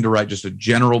daunting to write just a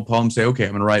general poem, say, okay,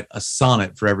 I'm going to write a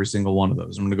sonnet for every single one of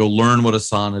those. I'm going to go learn what a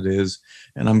sonnet is,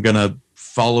 and I'm going to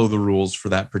follow the rules for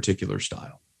that particular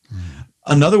style.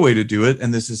 Another way to do it,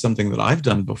 and this is something that I've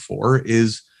done before,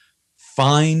 is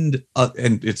and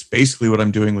it's basically what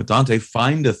I'm doing with Dante,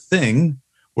 find a thing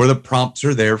where the prompts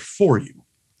are there for you.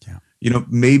 Yeah.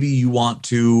 Maybe you want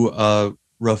to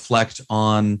reflect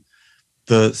on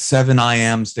the 7 I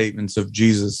am statements of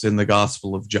Jesus in the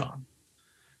Gospel of John.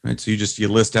 Right? So you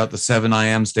list out the 7 I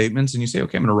am statements and you say,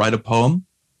 okay, I'm going to write a poem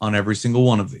on every single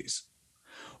one of these.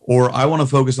 Or I want to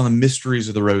focus on the mysteries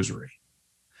of the rosary.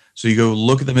 So you go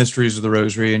look at the mysteries of the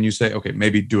rosary and you say, okay,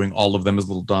 maybe doing all of them is a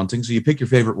little daunting. So you pick your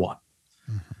favorite one.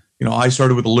 Mm-hmm. I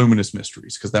started with the luminous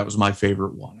mysteries because that was my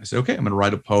favorite one. I said, okay, I'm going to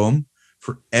write a poem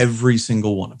for every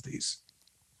single one of these.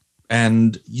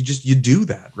 And you do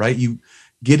that, right? You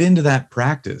get into that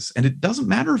practice, and it doesn't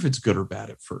matter if it's good or bad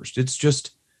at first. It's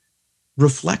just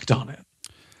reflect on it,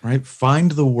 right? Find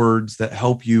the words that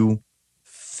help you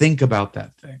think about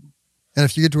that thing. And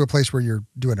if you get to a place where you're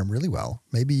doing them really well,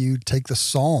 maybe you take the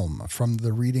psalm from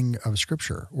the reading of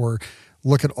Scripture or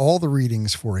look at all the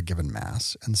readings for a given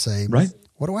Mass and say, right,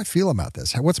 what do I feel about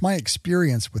this? What's my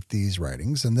experience with these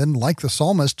writings? And then, like the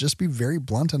psalmist, just be very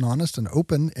blunt and honest and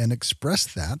open and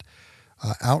express that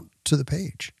out to the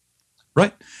page.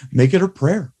 Right. Make it a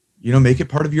prayer. Make it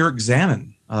part of your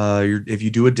examen. If you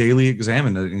do a daily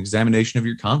examen, an examination of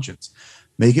your conscience,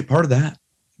 make it part of that.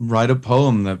 Write a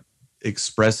poem that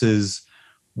expresses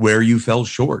where you fell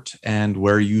short and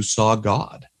where you saw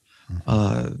God.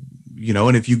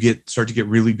 And if you start to get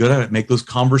really good at it, make those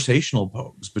conversational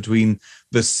poems between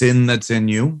the sin that's in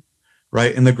you,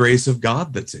 right, and the grace of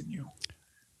God that's in you.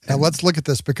 Now let's look at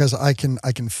this, because I can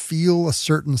feel a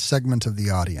certain segment of the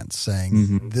audience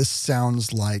saying, this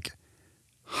sounds like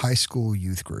high school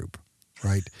youth group.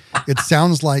 Right. It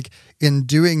sounds like in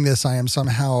doing this, I am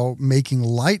somehow making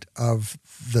light of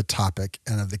the topic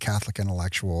and of the Catholic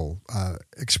intellectual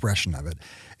expression of it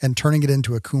and turning it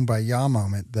into a kumbaya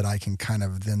moment that I can kind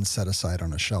of then set aside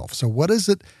on a shelf. So what is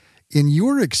it in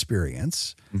your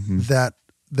experience that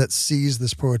sees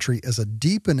this poetry as a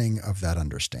deepening of that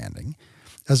understanding,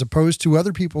 as opposed to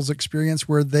other people's experience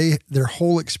where their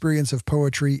whole experience of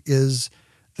poetry is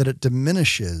that it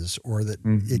diminishes or that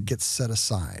it gets set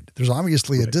aside? There's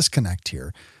obviously a disconnect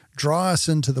here. Draw us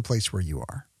into the place where you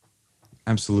are.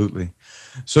 Absolutely.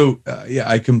 So,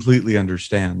 I completely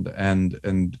understand.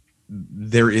 And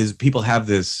there is, people have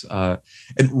this, and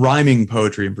rhyming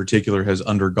poetry in particular has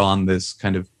undergone this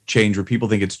kind of change where people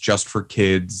think it's just for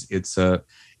kids. It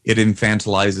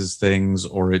infantilizes things,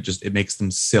 or it makes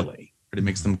them silly, or it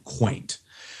makes them quaint.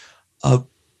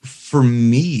 For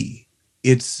me,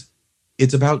 it's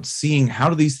about seeing how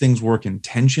do these things work in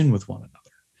tension with one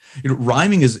another.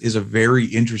 Rhyming is a very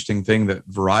interesting thing that a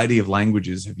variety of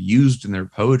languages have used in their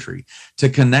poetry to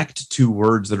connect to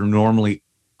words that are normally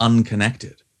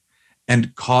unconnected,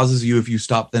 and causes you, if you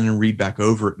stop then and read back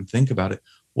over it and think about it,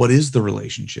 what is the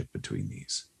relationship between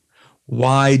these?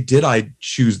 Why did I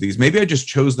choose these? Maybe I just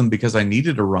chose them because I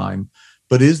needed a rhyme,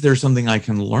 but is there something I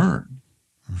can learn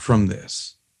from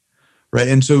this? Right.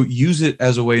 And so use it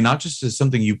as a way, not just as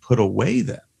something you put away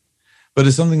then, but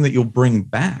as something that you'll bring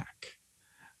back,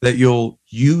 that you'll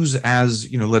use as,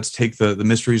 let's take the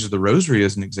mysteries of the Rosary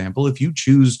as an example. If you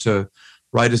choose to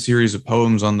write a series of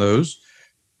poems on those,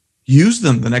 use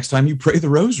them the next time you pray the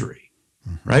Rosary,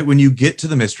 right? When you get to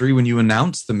the mystery, when you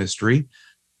announce the mystery,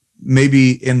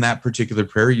 maybe in that particular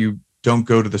prayer, you don't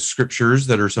go to the scriptures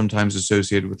that are sometimes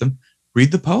associated with them.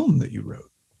 Read the poem that you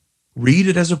wrote. Read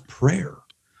it as a prayer.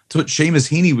 That's what Seamus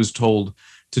Heaney was told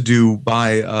to do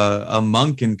by a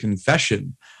monk in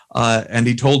confession. And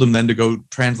he told him then to go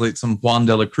translate some Juan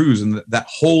de la Cruz. And that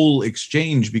whole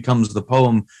exchange becomes the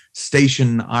poem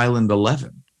Station Island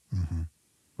 11,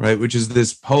 right? Which is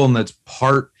this poem that's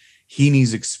part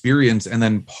Heaney's experience and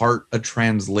then part a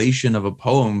translation of a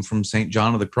poem from St.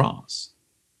 John of the Cross.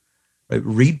 Right?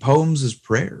 Read poems as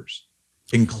prayers,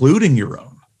 including your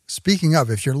own. Speaking of,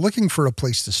 if you're looking for a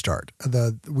place to start,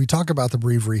 we talk about the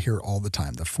breviary here all the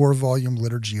time, the 4-volume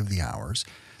Liturgy of the Hours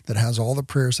that has all the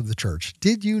prayers of the church.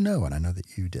 Did you know, and I know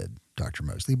that you did, Dr.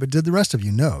 Mosley, but did the rest of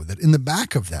you know that in the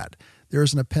back of that, there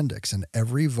is an appendix in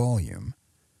every volume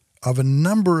of a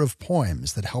number of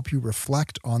poems that help you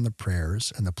reflect on the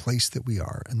prayers and the place that we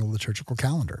are in the liturgical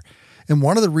calendar? And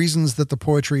one of the reasons that the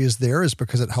poetry is there is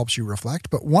because it helps you reflect,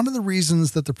 but one of the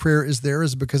reasons that the prayer is there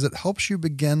is because it helps you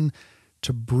begin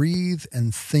to breathe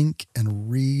and think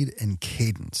and read in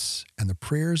cadence. And the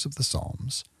prayers of the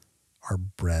Psalms are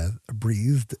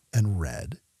breathed and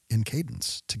read in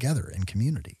cadence together in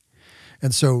community.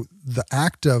 And so the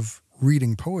act of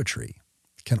reading poetry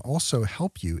can also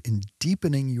help you in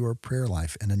deepening your prayer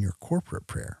life and in your corporate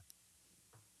prayer.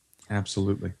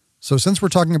 Absolutely. So since we're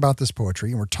talking about this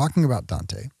poetry and we're talking about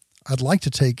Dante, I'd like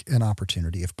to take an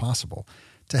opportunity, if possible,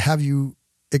 to have you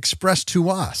express to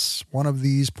us one of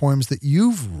these poems that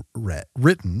you've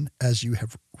written as you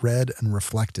have read and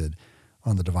reflected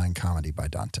on the Divine Comedy by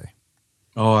Dante.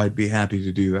 Oh, I'd be happy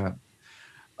to do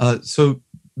that. So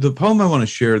the poem I want to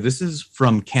share, this is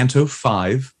from Canto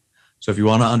 5. So if you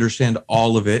want to understand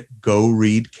all of it, go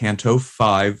read Canto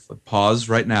 5. Pause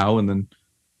right now and then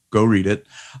go read it.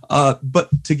 But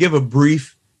to give a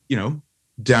brief,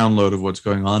 download of what's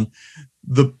going on,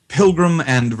 the pilgrim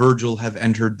and Virgil have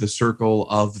entered the circle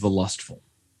of the lustful,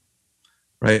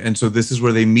 right? And so this is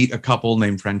where they meet a couple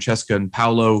named Francesca and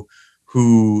Paolo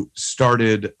who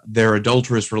started their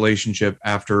adulterous relationship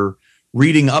after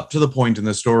reading up to the point in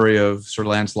the story of Sir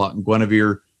Lancelot and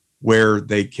Guinevere where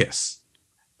they kiss.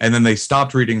 And then they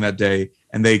stopped reading that day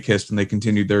and they kissed and they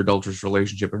continued their adulterous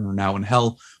relationship and are now in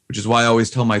hell, which is why I always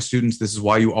tell my students, this is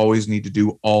why you always need to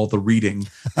do all the reading,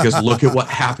 because look at what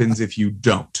happens if you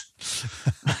don't.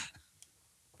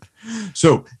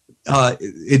 So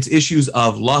it's issues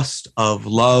of lust, of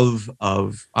love,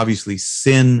 of obviously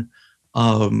sin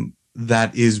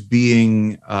that is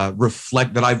being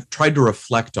that I've tried to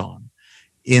reflect on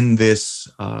in this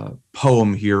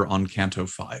poem here on Canto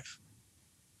 5.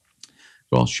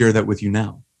 So I'll share that with you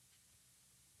now.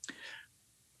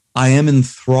 I am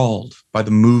enthralled by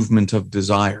the movement of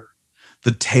desire.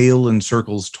 The tale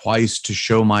encircles twice to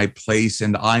show my place,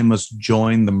 and I must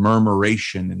join the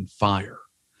murmuration in fire.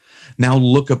 Now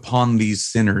look upon these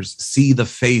sinners, see the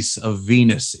face of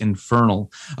Venus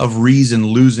infernal, of reason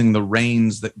losing the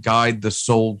reins that guide the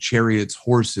soul chariot's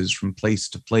horses from place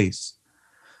to place.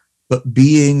 But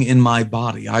being in my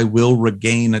body, I will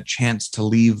regain a chance to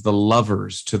leave the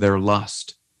lovers to their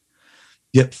lust.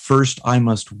 Yet first I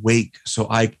must wake so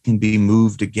I can be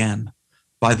moved again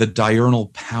by the diurnal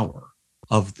power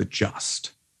of the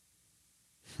just.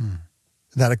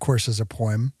 That, of course, is a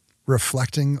poem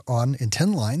reflecting on, in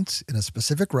 10 lines, in a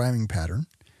specific rhyming pattern,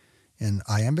 in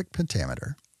iambic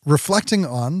pentameter, reflecting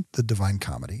on the Divine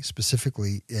Comedy,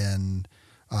 specifically in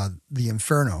the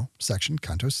Inferno section,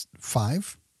 Canto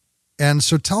 5. And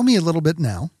so tell me a little bit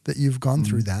now that you've gone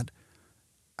through that.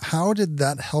 How did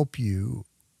that help you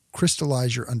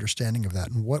crystallize your understanding of that?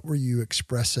 And what were you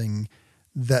expressing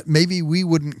that maybe we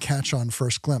wouldn't catch on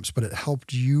first glimpse, but it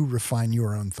helped you refine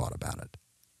your own thought about it?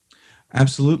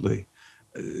 Absolutely.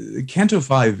 Canto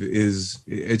 5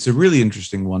 it's a really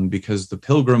interesting one because the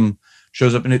pilgrim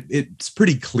shows up, and it's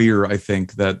pretty clear, I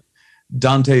think, that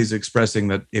Dante is expressing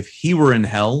that if he were in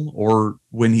hell or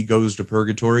when he goes to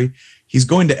purgatory, he's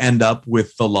going to end up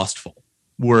with the lustful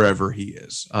wherever he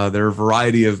is. There are a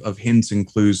variety of hints and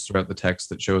clues throughout the text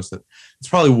that show us that it's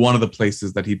probably one of the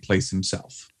places that he'd place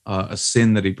himself, a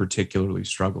sin that he particularly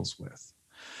struggles with.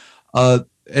 And,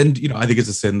 I think it's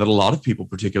a sin that a lot of people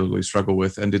particularly struggle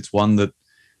with, and it's one that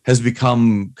has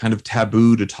become kind of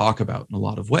taboo to talk about in a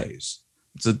lot of ways.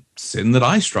 It's a sin that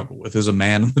I struggle with as a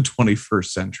man in the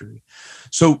 21st century.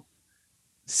 So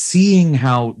seeing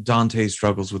how Dante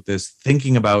struggles with this,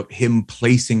 thinking about him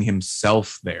placing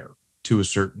himself there to a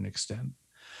certain extent,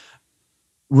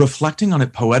 reflecting on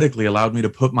it poetically allowed me to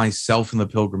put myself in the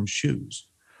pilgrim's shoes,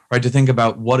 right? To think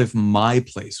about, what if my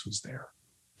place was there,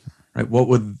 right? What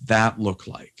would that look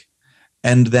like?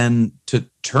 And then to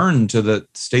turn to the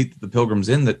state that the pilgrim's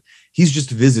in, that he's just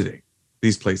visiting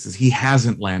these places. He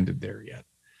hasn't landed there yet.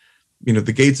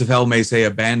 The gates of hell may say,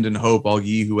 abandon hope, all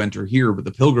ye who enter here, but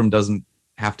the pilgrim doesn't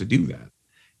have to do that.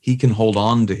 He can hold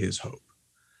on to his hope.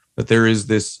 But there is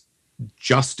this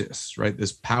justice, right?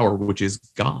 This power, which is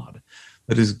God,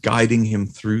 that is guiding him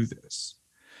through this.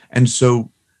 And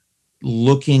so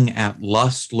looking at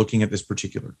lust, looking at this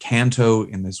particular canto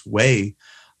in this way,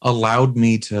 allowed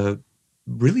me to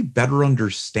really better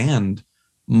understand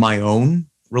my own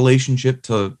relationship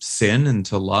to sin and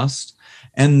to lust,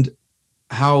 and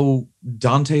how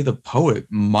Dante the poet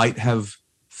might have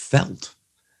felt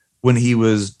when he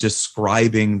was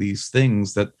describing these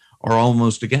things that are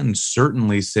almost, again,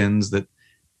 certainly sins that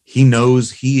he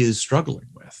knows he is struggling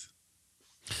with.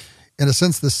 In a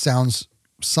sense, this sounds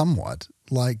somewhat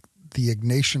like the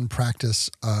Ignatian practice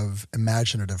of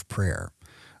imaginative prayer,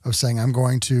 of saying, I'm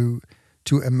going to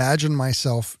imagine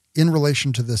myself in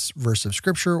relation to this verse of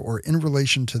scripture or in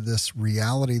relation to this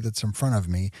reality that's in front of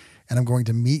me, and I'm going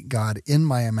to meet God in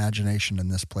my imagination in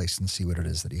this place and see what it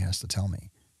is that he has to tell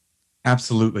me.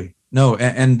 Absolutely. No,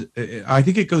 and I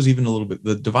think it goes even a little bit,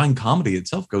 the Divine Comedy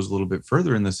itself goes a little bit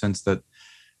further in the sense that,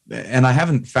 and I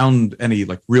haven't found any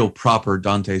like real proper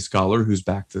Dante scholar who's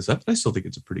backed this up, but I still think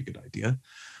it's a pretty good idea,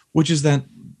 which is that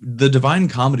the Divine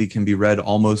Comedy can be read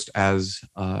almost as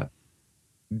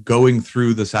going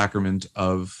through the sacrament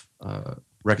of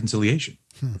reconciliation,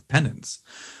 of penance,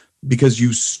 because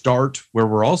you start where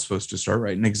we're all supposed to start,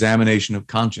 right? An examination of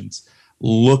conscience,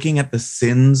 looking at the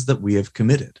sins that we have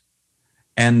committed.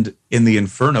 And in the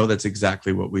Inferno, that's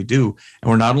exactly what we do. And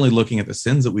we're not only looking at the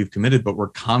sins that we've committed, but we're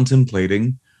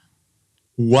contemplating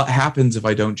what happens if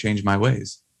I don't change my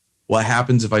ways? What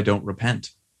happens if I don't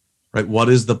repent, right? What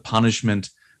is the punishment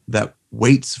that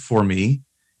waits for me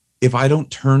if I don't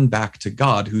turn back to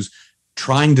God, who's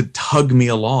trying to tug me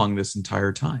along this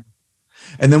entire time?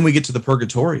 And then we get to the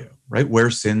Purgatorio, right?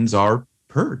 Where sins are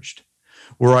purged,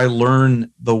 where I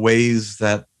learn the ways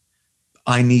that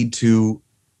I need to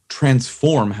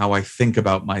transform how I think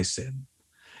about my sin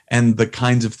and the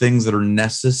kinds of things that are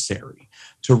necessary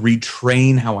to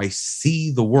retrain how I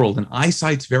see the world. And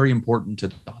eyesight's very important to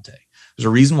Dante. There's a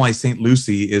reason why St.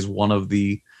 Lucy is one of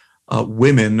the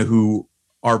women who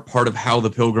are part of how the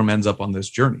pilgrim ends up on this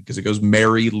journey, because it goes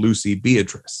Mary, Lucy,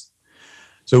 Beatrice.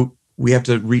 So we have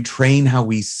to retrain how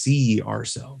we see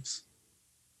ourselves,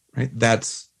 right?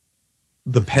 That's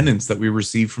the penance that we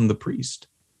receive from the priest,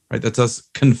 right? That's us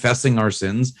confessing our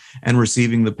sins and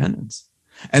receiving the penance.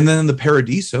 And then in the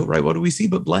Paradiso, right, what do we see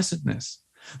but blessedness?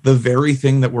 The very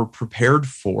thing that we're prepared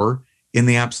for in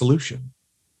the absolution,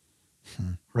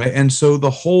 right? And so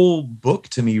the whole book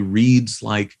to me reads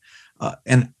like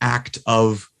an act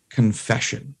of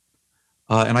confession.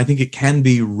 And I think it can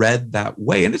be read that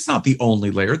way. And it's not the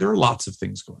only layer. There are lots of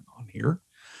things going on here.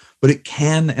 But it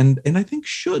can, and I think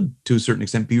should, to a certain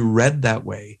extent, be read that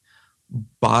way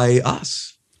by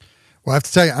us. Well, I have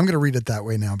to tell you, I'm going to read it that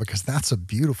way now, because that's a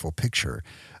beautiful picture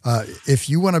If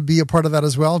you want to be a part of that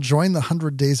as well, join the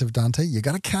 100 Days of Dante. You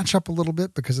got to catch up a little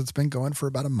bit because it's been going for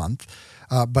about a month,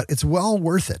 but it's well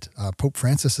worth it. Pope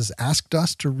Francis has asked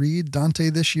us to read Dante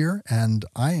this year, and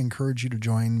I encourage you to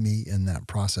join me in that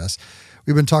process.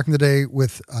 We've been talking today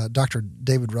with Dr.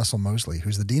 David Russell Mosley,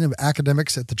 who's the Dean of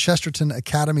Academics at the Chesterton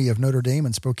Academy of Notre Dame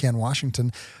in Spokane,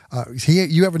 Washington.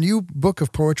 You have a new book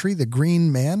of poetry, The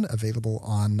Green Man, available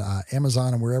on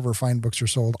Amazon and wherever fine books are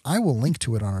sold. I will link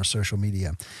to it on our social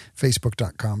media,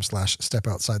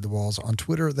 facebook.com/StepOutsideTheWalls. On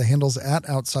Twitter, the handle's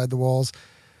 @OutsideTheWalls.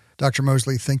 Dr.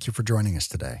 Mosley, thank you for joining us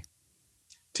today.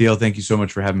 TL, thank you so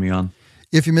much for having me on.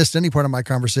 If you missed any part of my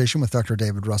conversation with Dr.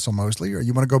 David Russell Mosley, or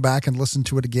you want to go back and listen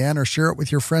to it again or share it with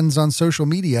your friends on social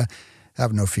media,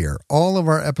 have no fear. All of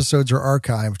our episodes are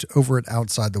archived over at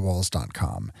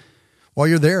OutsideTheWalls.com. While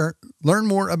you're there, learn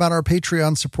more about our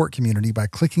Patreon support community by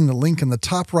clicking the link in the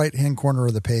top right-hand corner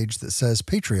of the page that says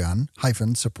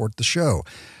Patreon-support the show.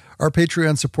 Our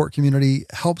Patreon support community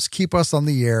helps keep us on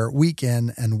the air week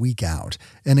in and week out.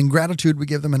 And in gratitude, we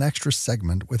give them an extra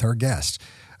segment with our guest.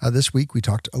 This week, we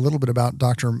talked a little bit about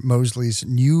Dr. Mosley's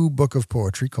new book of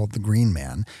poetry called The Green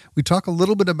Man. We talk a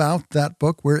little bit about that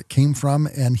book, where it came from,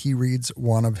 and he reads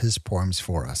one of his poems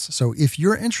for us. So if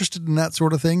you're interested in that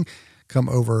sort of thing, come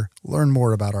over, learn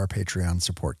more about our Patreon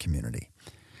support community.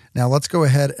 Now, let's go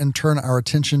ahead and turn our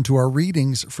attention to our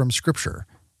readings from Scripture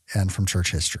and from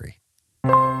church history.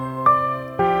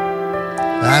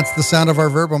 That's the sound of our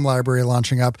Verbum library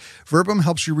launching up. Verbum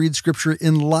helps you read Scripture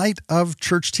in light of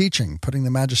church teaching, putting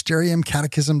the magisterium,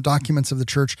 catechism, documents of the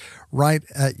church right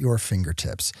at your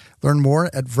fingertips. Learn more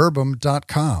at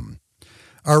verbum.com.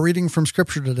 Our reading from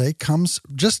Scripture today comes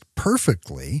just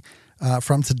perfectly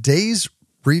from today's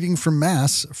reading from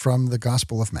Mass from the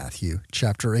Gospel of Matthew,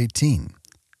 chapter 18.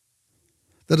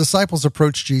 The disciples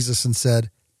approached Jesus and said,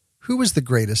 "Who is the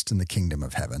greatest in the kingdom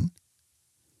of heaven?"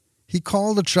 He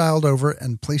called a child over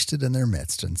and placed it in their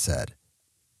midst and said,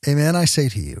 "Amen, I say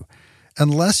to you,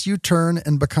 unless you turn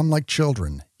and become like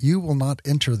children, you will not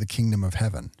enter the kingdom of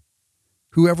heaven.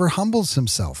 Whoever humbles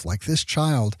himself like this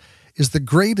child is the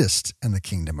greatest in the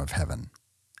kingdom of heaven.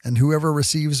 And whoever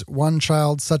receives one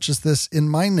child such as this in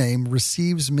my name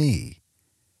receives me.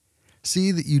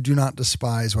 See that you do not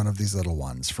despise one of these little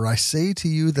ones, for I say to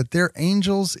you that their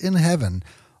angels in heaven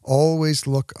always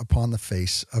look upon the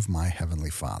face of my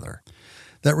heavenly Father."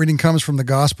 That reading comes from the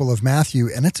Gospel of Matthew,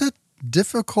 and it's a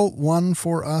difficult one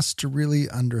for us to really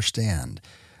understand.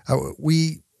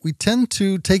 We tend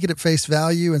to take it at face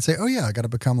value and say, oh yeah, I got to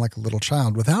become like a little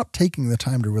child, without taking the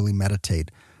time to really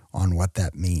meditate on what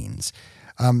that means.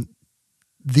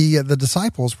 The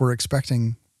disciples were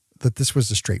expecting that this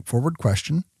was a straightforward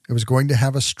question. It was going to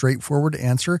have a straightforward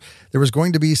answer. There was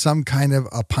going to be some kind of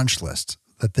a punch list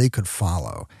that they could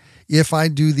follow. If I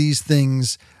do these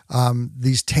things,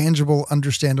 these tangible,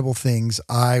 understandable things,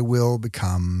 I will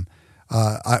become,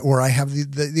 or I have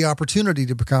the opportunity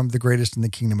to become the greatest in the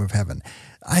kingdom of heaven.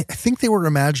 I think they were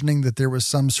imagining that there was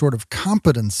some sort of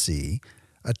competency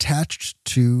attached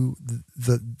to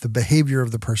the behavior of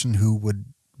the person who would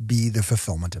be the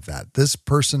fulfillment of that. This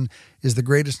person is the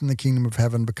greatest in the kingdom of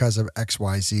heaven because of X,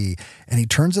 Y, Z. And he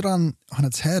turns it on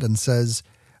its head and says,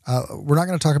 we're not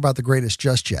going to talk about the greatest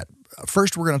just yet.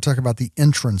 First, we're going to talk about the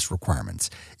entrance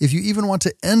requirements. If you even want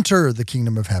to enter the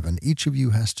kingdom of heaven, each of you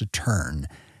has to turn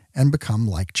and become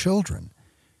like children.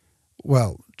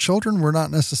 Well, children were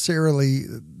not necessarily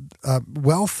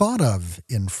well thought of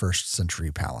in first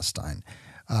century Palestine.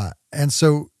 And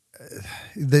so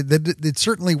it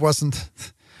certainly wasn't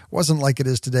like it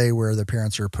is today, where the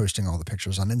parents are posting all the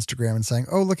pictures on Instagram and saying,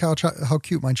 oh, look how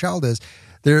cute my child is.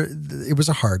 It was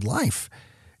a hard life.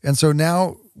 And so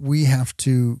now we have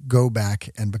to go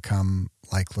back and become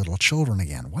like little children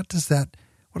again. What does that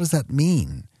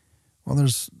mean? Well,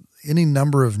 there's any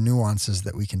number of nuances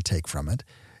that we can take from it.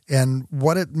 And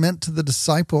what it meant to the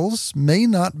disciples may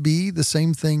not be the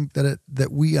same thing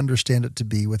that we understand it to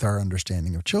be with our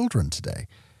understanding of children today.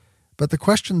 But the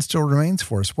question still remains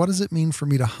for us. What does it mean for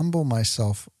me to humble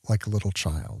myself like a little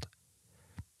child?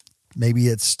 Maybe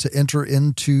it's to enter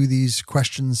into these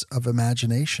questions of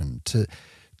imagination,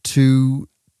 to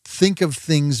think of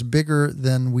things bigger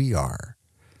than we are.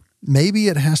 Maybe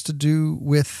it has to do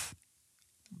with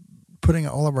putting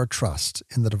all of our trust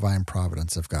in the divine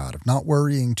providence of God, of not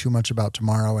worrying too much about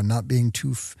tomorrow and not being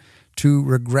too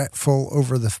regretful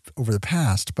over the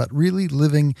past, but really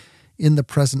living in the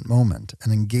present moment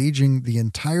and engaging the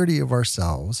entirety of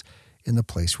ourselves in the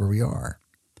place where we are.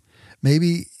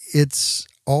 Maybe it's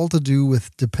all to do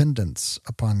with dependence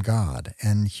upon God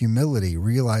and humility,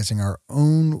 realizing our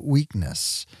own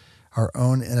weakness, our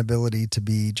own inability to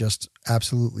be just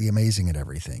absolutely amazing at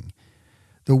everything.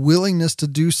 the willingness to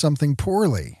do something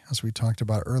poorly, as we talked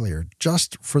about earlier,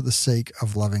 just for the sake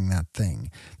of loving that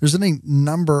thing. There's any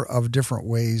number of different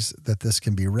ways that this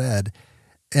can be read,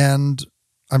 and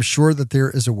I'm sure that there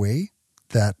is a way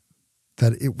that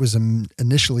it was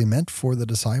initially meant for the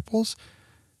disciples.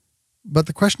 But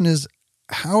the question is,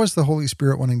 how is the Holy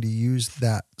Spirit wanting to use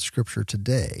that scripture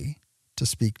today to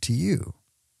speak to you?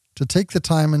 To take the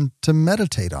time and to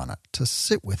meditate on it, to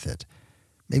sit with it.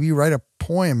 Maybe write a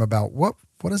poem about what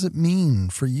does it mean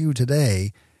for you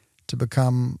today to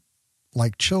become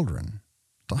like children,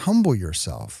 to humble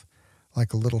yourself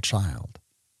like a little child.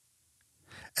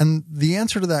 And the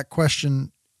answer to that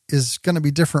question is going to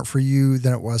be different for you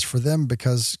than it was for them,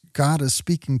 because God is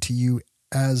speaking to you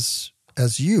as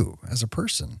you, as a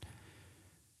person.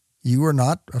 You are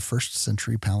not a first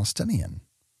century Palestinian.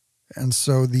 And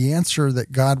so the answer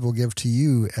that God will give to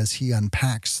you as he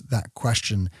unpacks that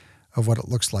question of what it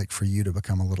looks like for you to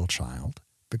become a little child,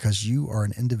 because you are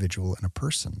an individual and a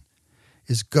person,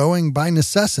 is going by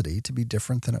necessity to be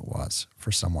different than it was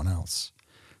for someone else.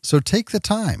 So take the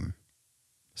time,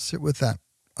 sit with that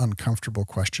uncomfortable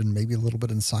question, maybe a little bit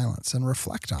in silence, and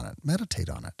reflect on it, meditate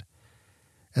on it,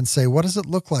 and say, what does it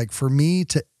look like for me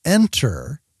to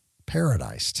enter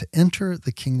paradise, to enter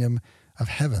the kingdom of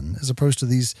heaven, as opposed to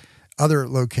these other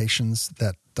locations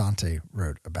that Dante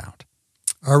wrote about?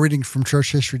 Our reading from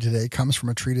church history today comes from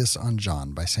a treatise on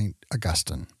John by St.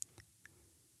 Augustine.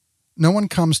 No one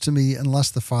comes to me unless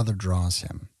the Father draws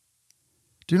him.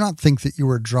 Do not think that you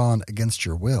are drawn against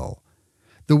your will.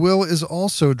 The will is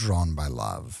also drawn by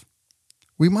love.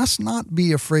 We must not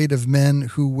be afraid of men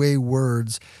who weigh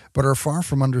words, but are far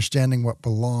from understanding what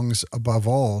belongs above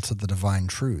all to the divine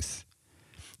truth.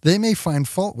 They may find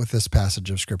fault with this passage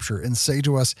of Scripture and say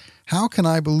to us, how can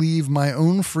I believe my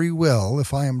own free will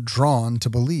if I am drawn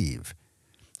to believe?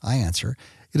 I answer,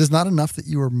 it is not enough that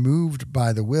you are moved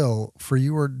by the will, for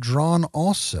you are drawn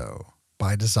also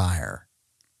by desire.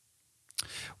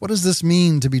 What does this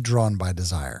mean to be drawn by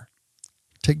desire?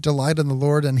 Take delight in the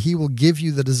Lord, and he will give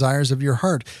you the desires of your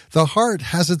heart. The heart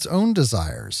has its own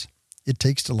desires. It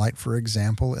takes delight, for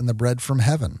example, in the bread from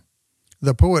heaven.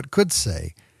 The poet could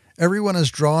say, everyone is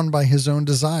drawn by his own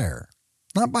desire,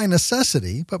 not by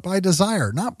necessity, but by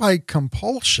desire, not by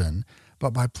compulsion,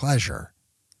 but by pleasure.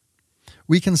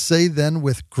 We can say then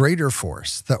with greater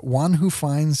force that one who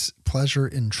finds pleasure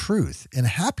in truth, in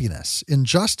happiness, in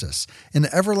justice, in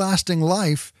everlasting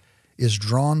life is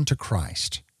drawn to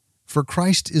Christ. For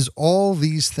Christ is all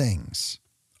these things.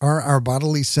 Are our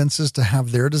bodily senses to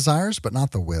have their desires, but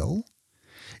not the will?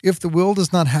 If the will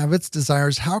does not have its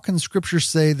desires, how can Scripture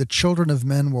say the children of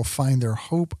men will find their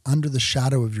hope under the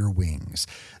shadow of your wings?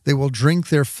 They will drink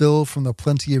their fill from the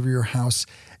plenty of your house,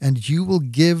 and you will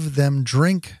give them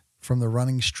drink from the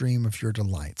running stream of your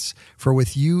delights. For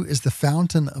with you is the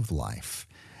fountain of life,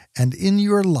 and in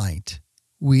your light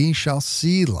we shall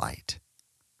see light.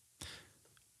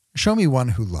 Show me one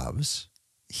who loves.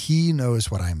 He knows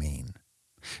what I mean.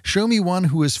 Show me one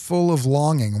who is full of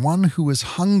longing, one who is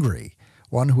hungry,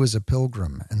 one who is a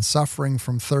pilgrim and suffering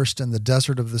from thirst in the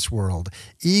desert of this world,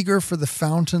 eager for the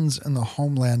fountains and the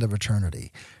homeland of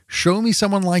eternity. Show me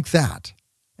someone like that,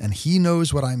 and he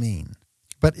knows what I mean.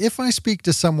 But if I speak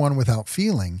to someone without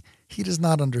feeling, he does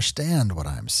not understand what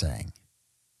I am saying.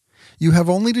 You have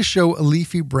only to show a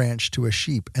leafy branch to a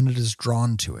sheep, and it is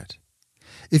drawn to it.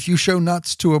 If you show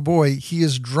nuts to a boy, he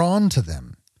is drawn to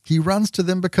them. He runs to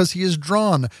them because he is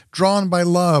drawn by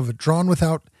love, drawn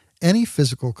without any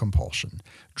physical compulsion,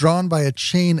 drawn by a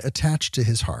chain attached to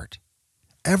his heart.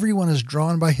 Everyone is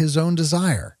drawn by his own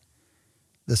desire.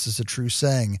 This is a true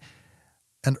saying.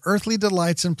 And earthly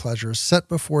delights and pleasures set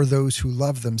before those who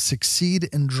love them succeed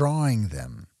in drawing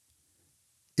them.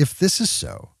 If this is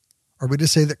so, are we to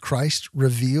say that Christ,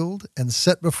 revealed and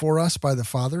set before us by the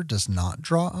Father, does not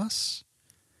draw us?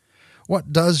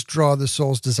 What does draw the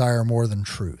soul's desire more than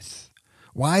truth?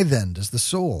 Why then does the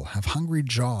soul have hungry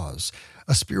jaws,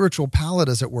 a spiritual palate,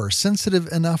 as it were, sensitive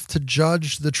enough to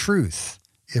judge the truth,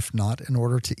 if not in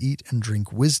order to eat and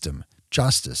drink wisdom,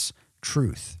 justice,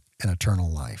 truth, and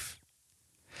eternal life?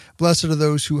 Blessed are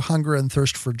those who hunger and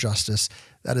thirst for justice,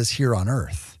 that is, here on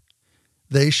earth.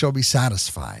 They shall be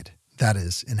satisfied, that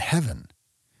is, in heaven.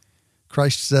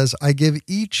 Christ says, I give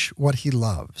each what he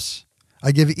loves.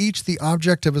 I give each the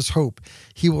object of his hope.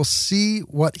 He will see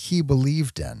what he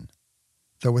believed in,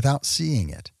 though without seeing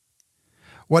it.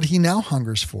 What he now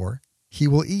hungers for, he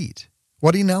will eat.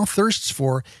 What he now thirsts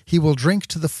for, he will drink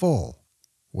to the full.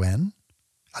 When?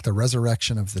 At the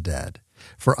resurrection of the dead.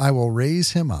 For I will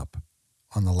raise him up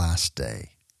on the last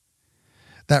day.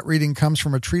 That reading comes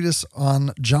from a treatise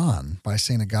on John by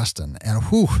St. Augustine. And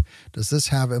does this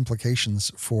have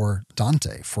implications for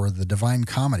Dante, for the Divine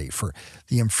Comedy, for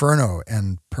the Inferno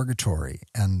and Purgatory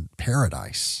and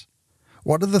Paradise?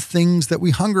 What are the things that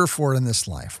we hunger for in this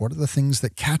life? What are the things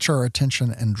that catch our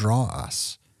attention and draw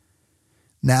us?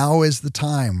 Now is the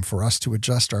time for us to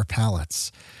adjust our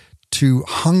palates, to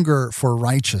hunger for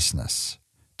righteousness,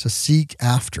 to seek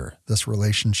after this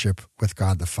relationship with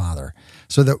God the Father,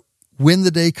 so that when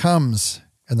the day comes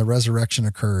and the resurrection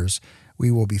occurs, we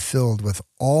will be filled with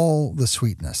all the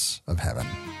sweetness of heaven.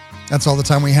 That's all the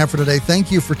time we have for today.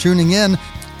 Thank you for tuning in.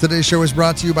 Today's show is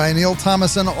brought to you by Neil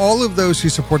Thomas and all of those who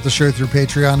support the show through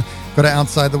Patreon. Go to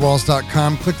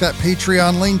OutsideTheWalls.com, click that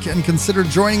Patreon link, and consider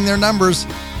joining their numbers.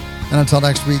 And until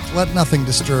next week, let nothing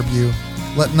disturb you.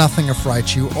 Let nothing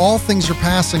affright you. All things are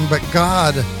passing, but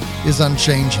God is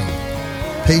unchanging.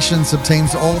 Patience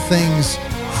obtains all things.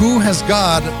 Who has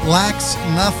God lacks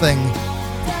nothing.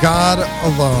 God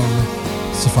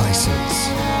alone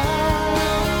suffices.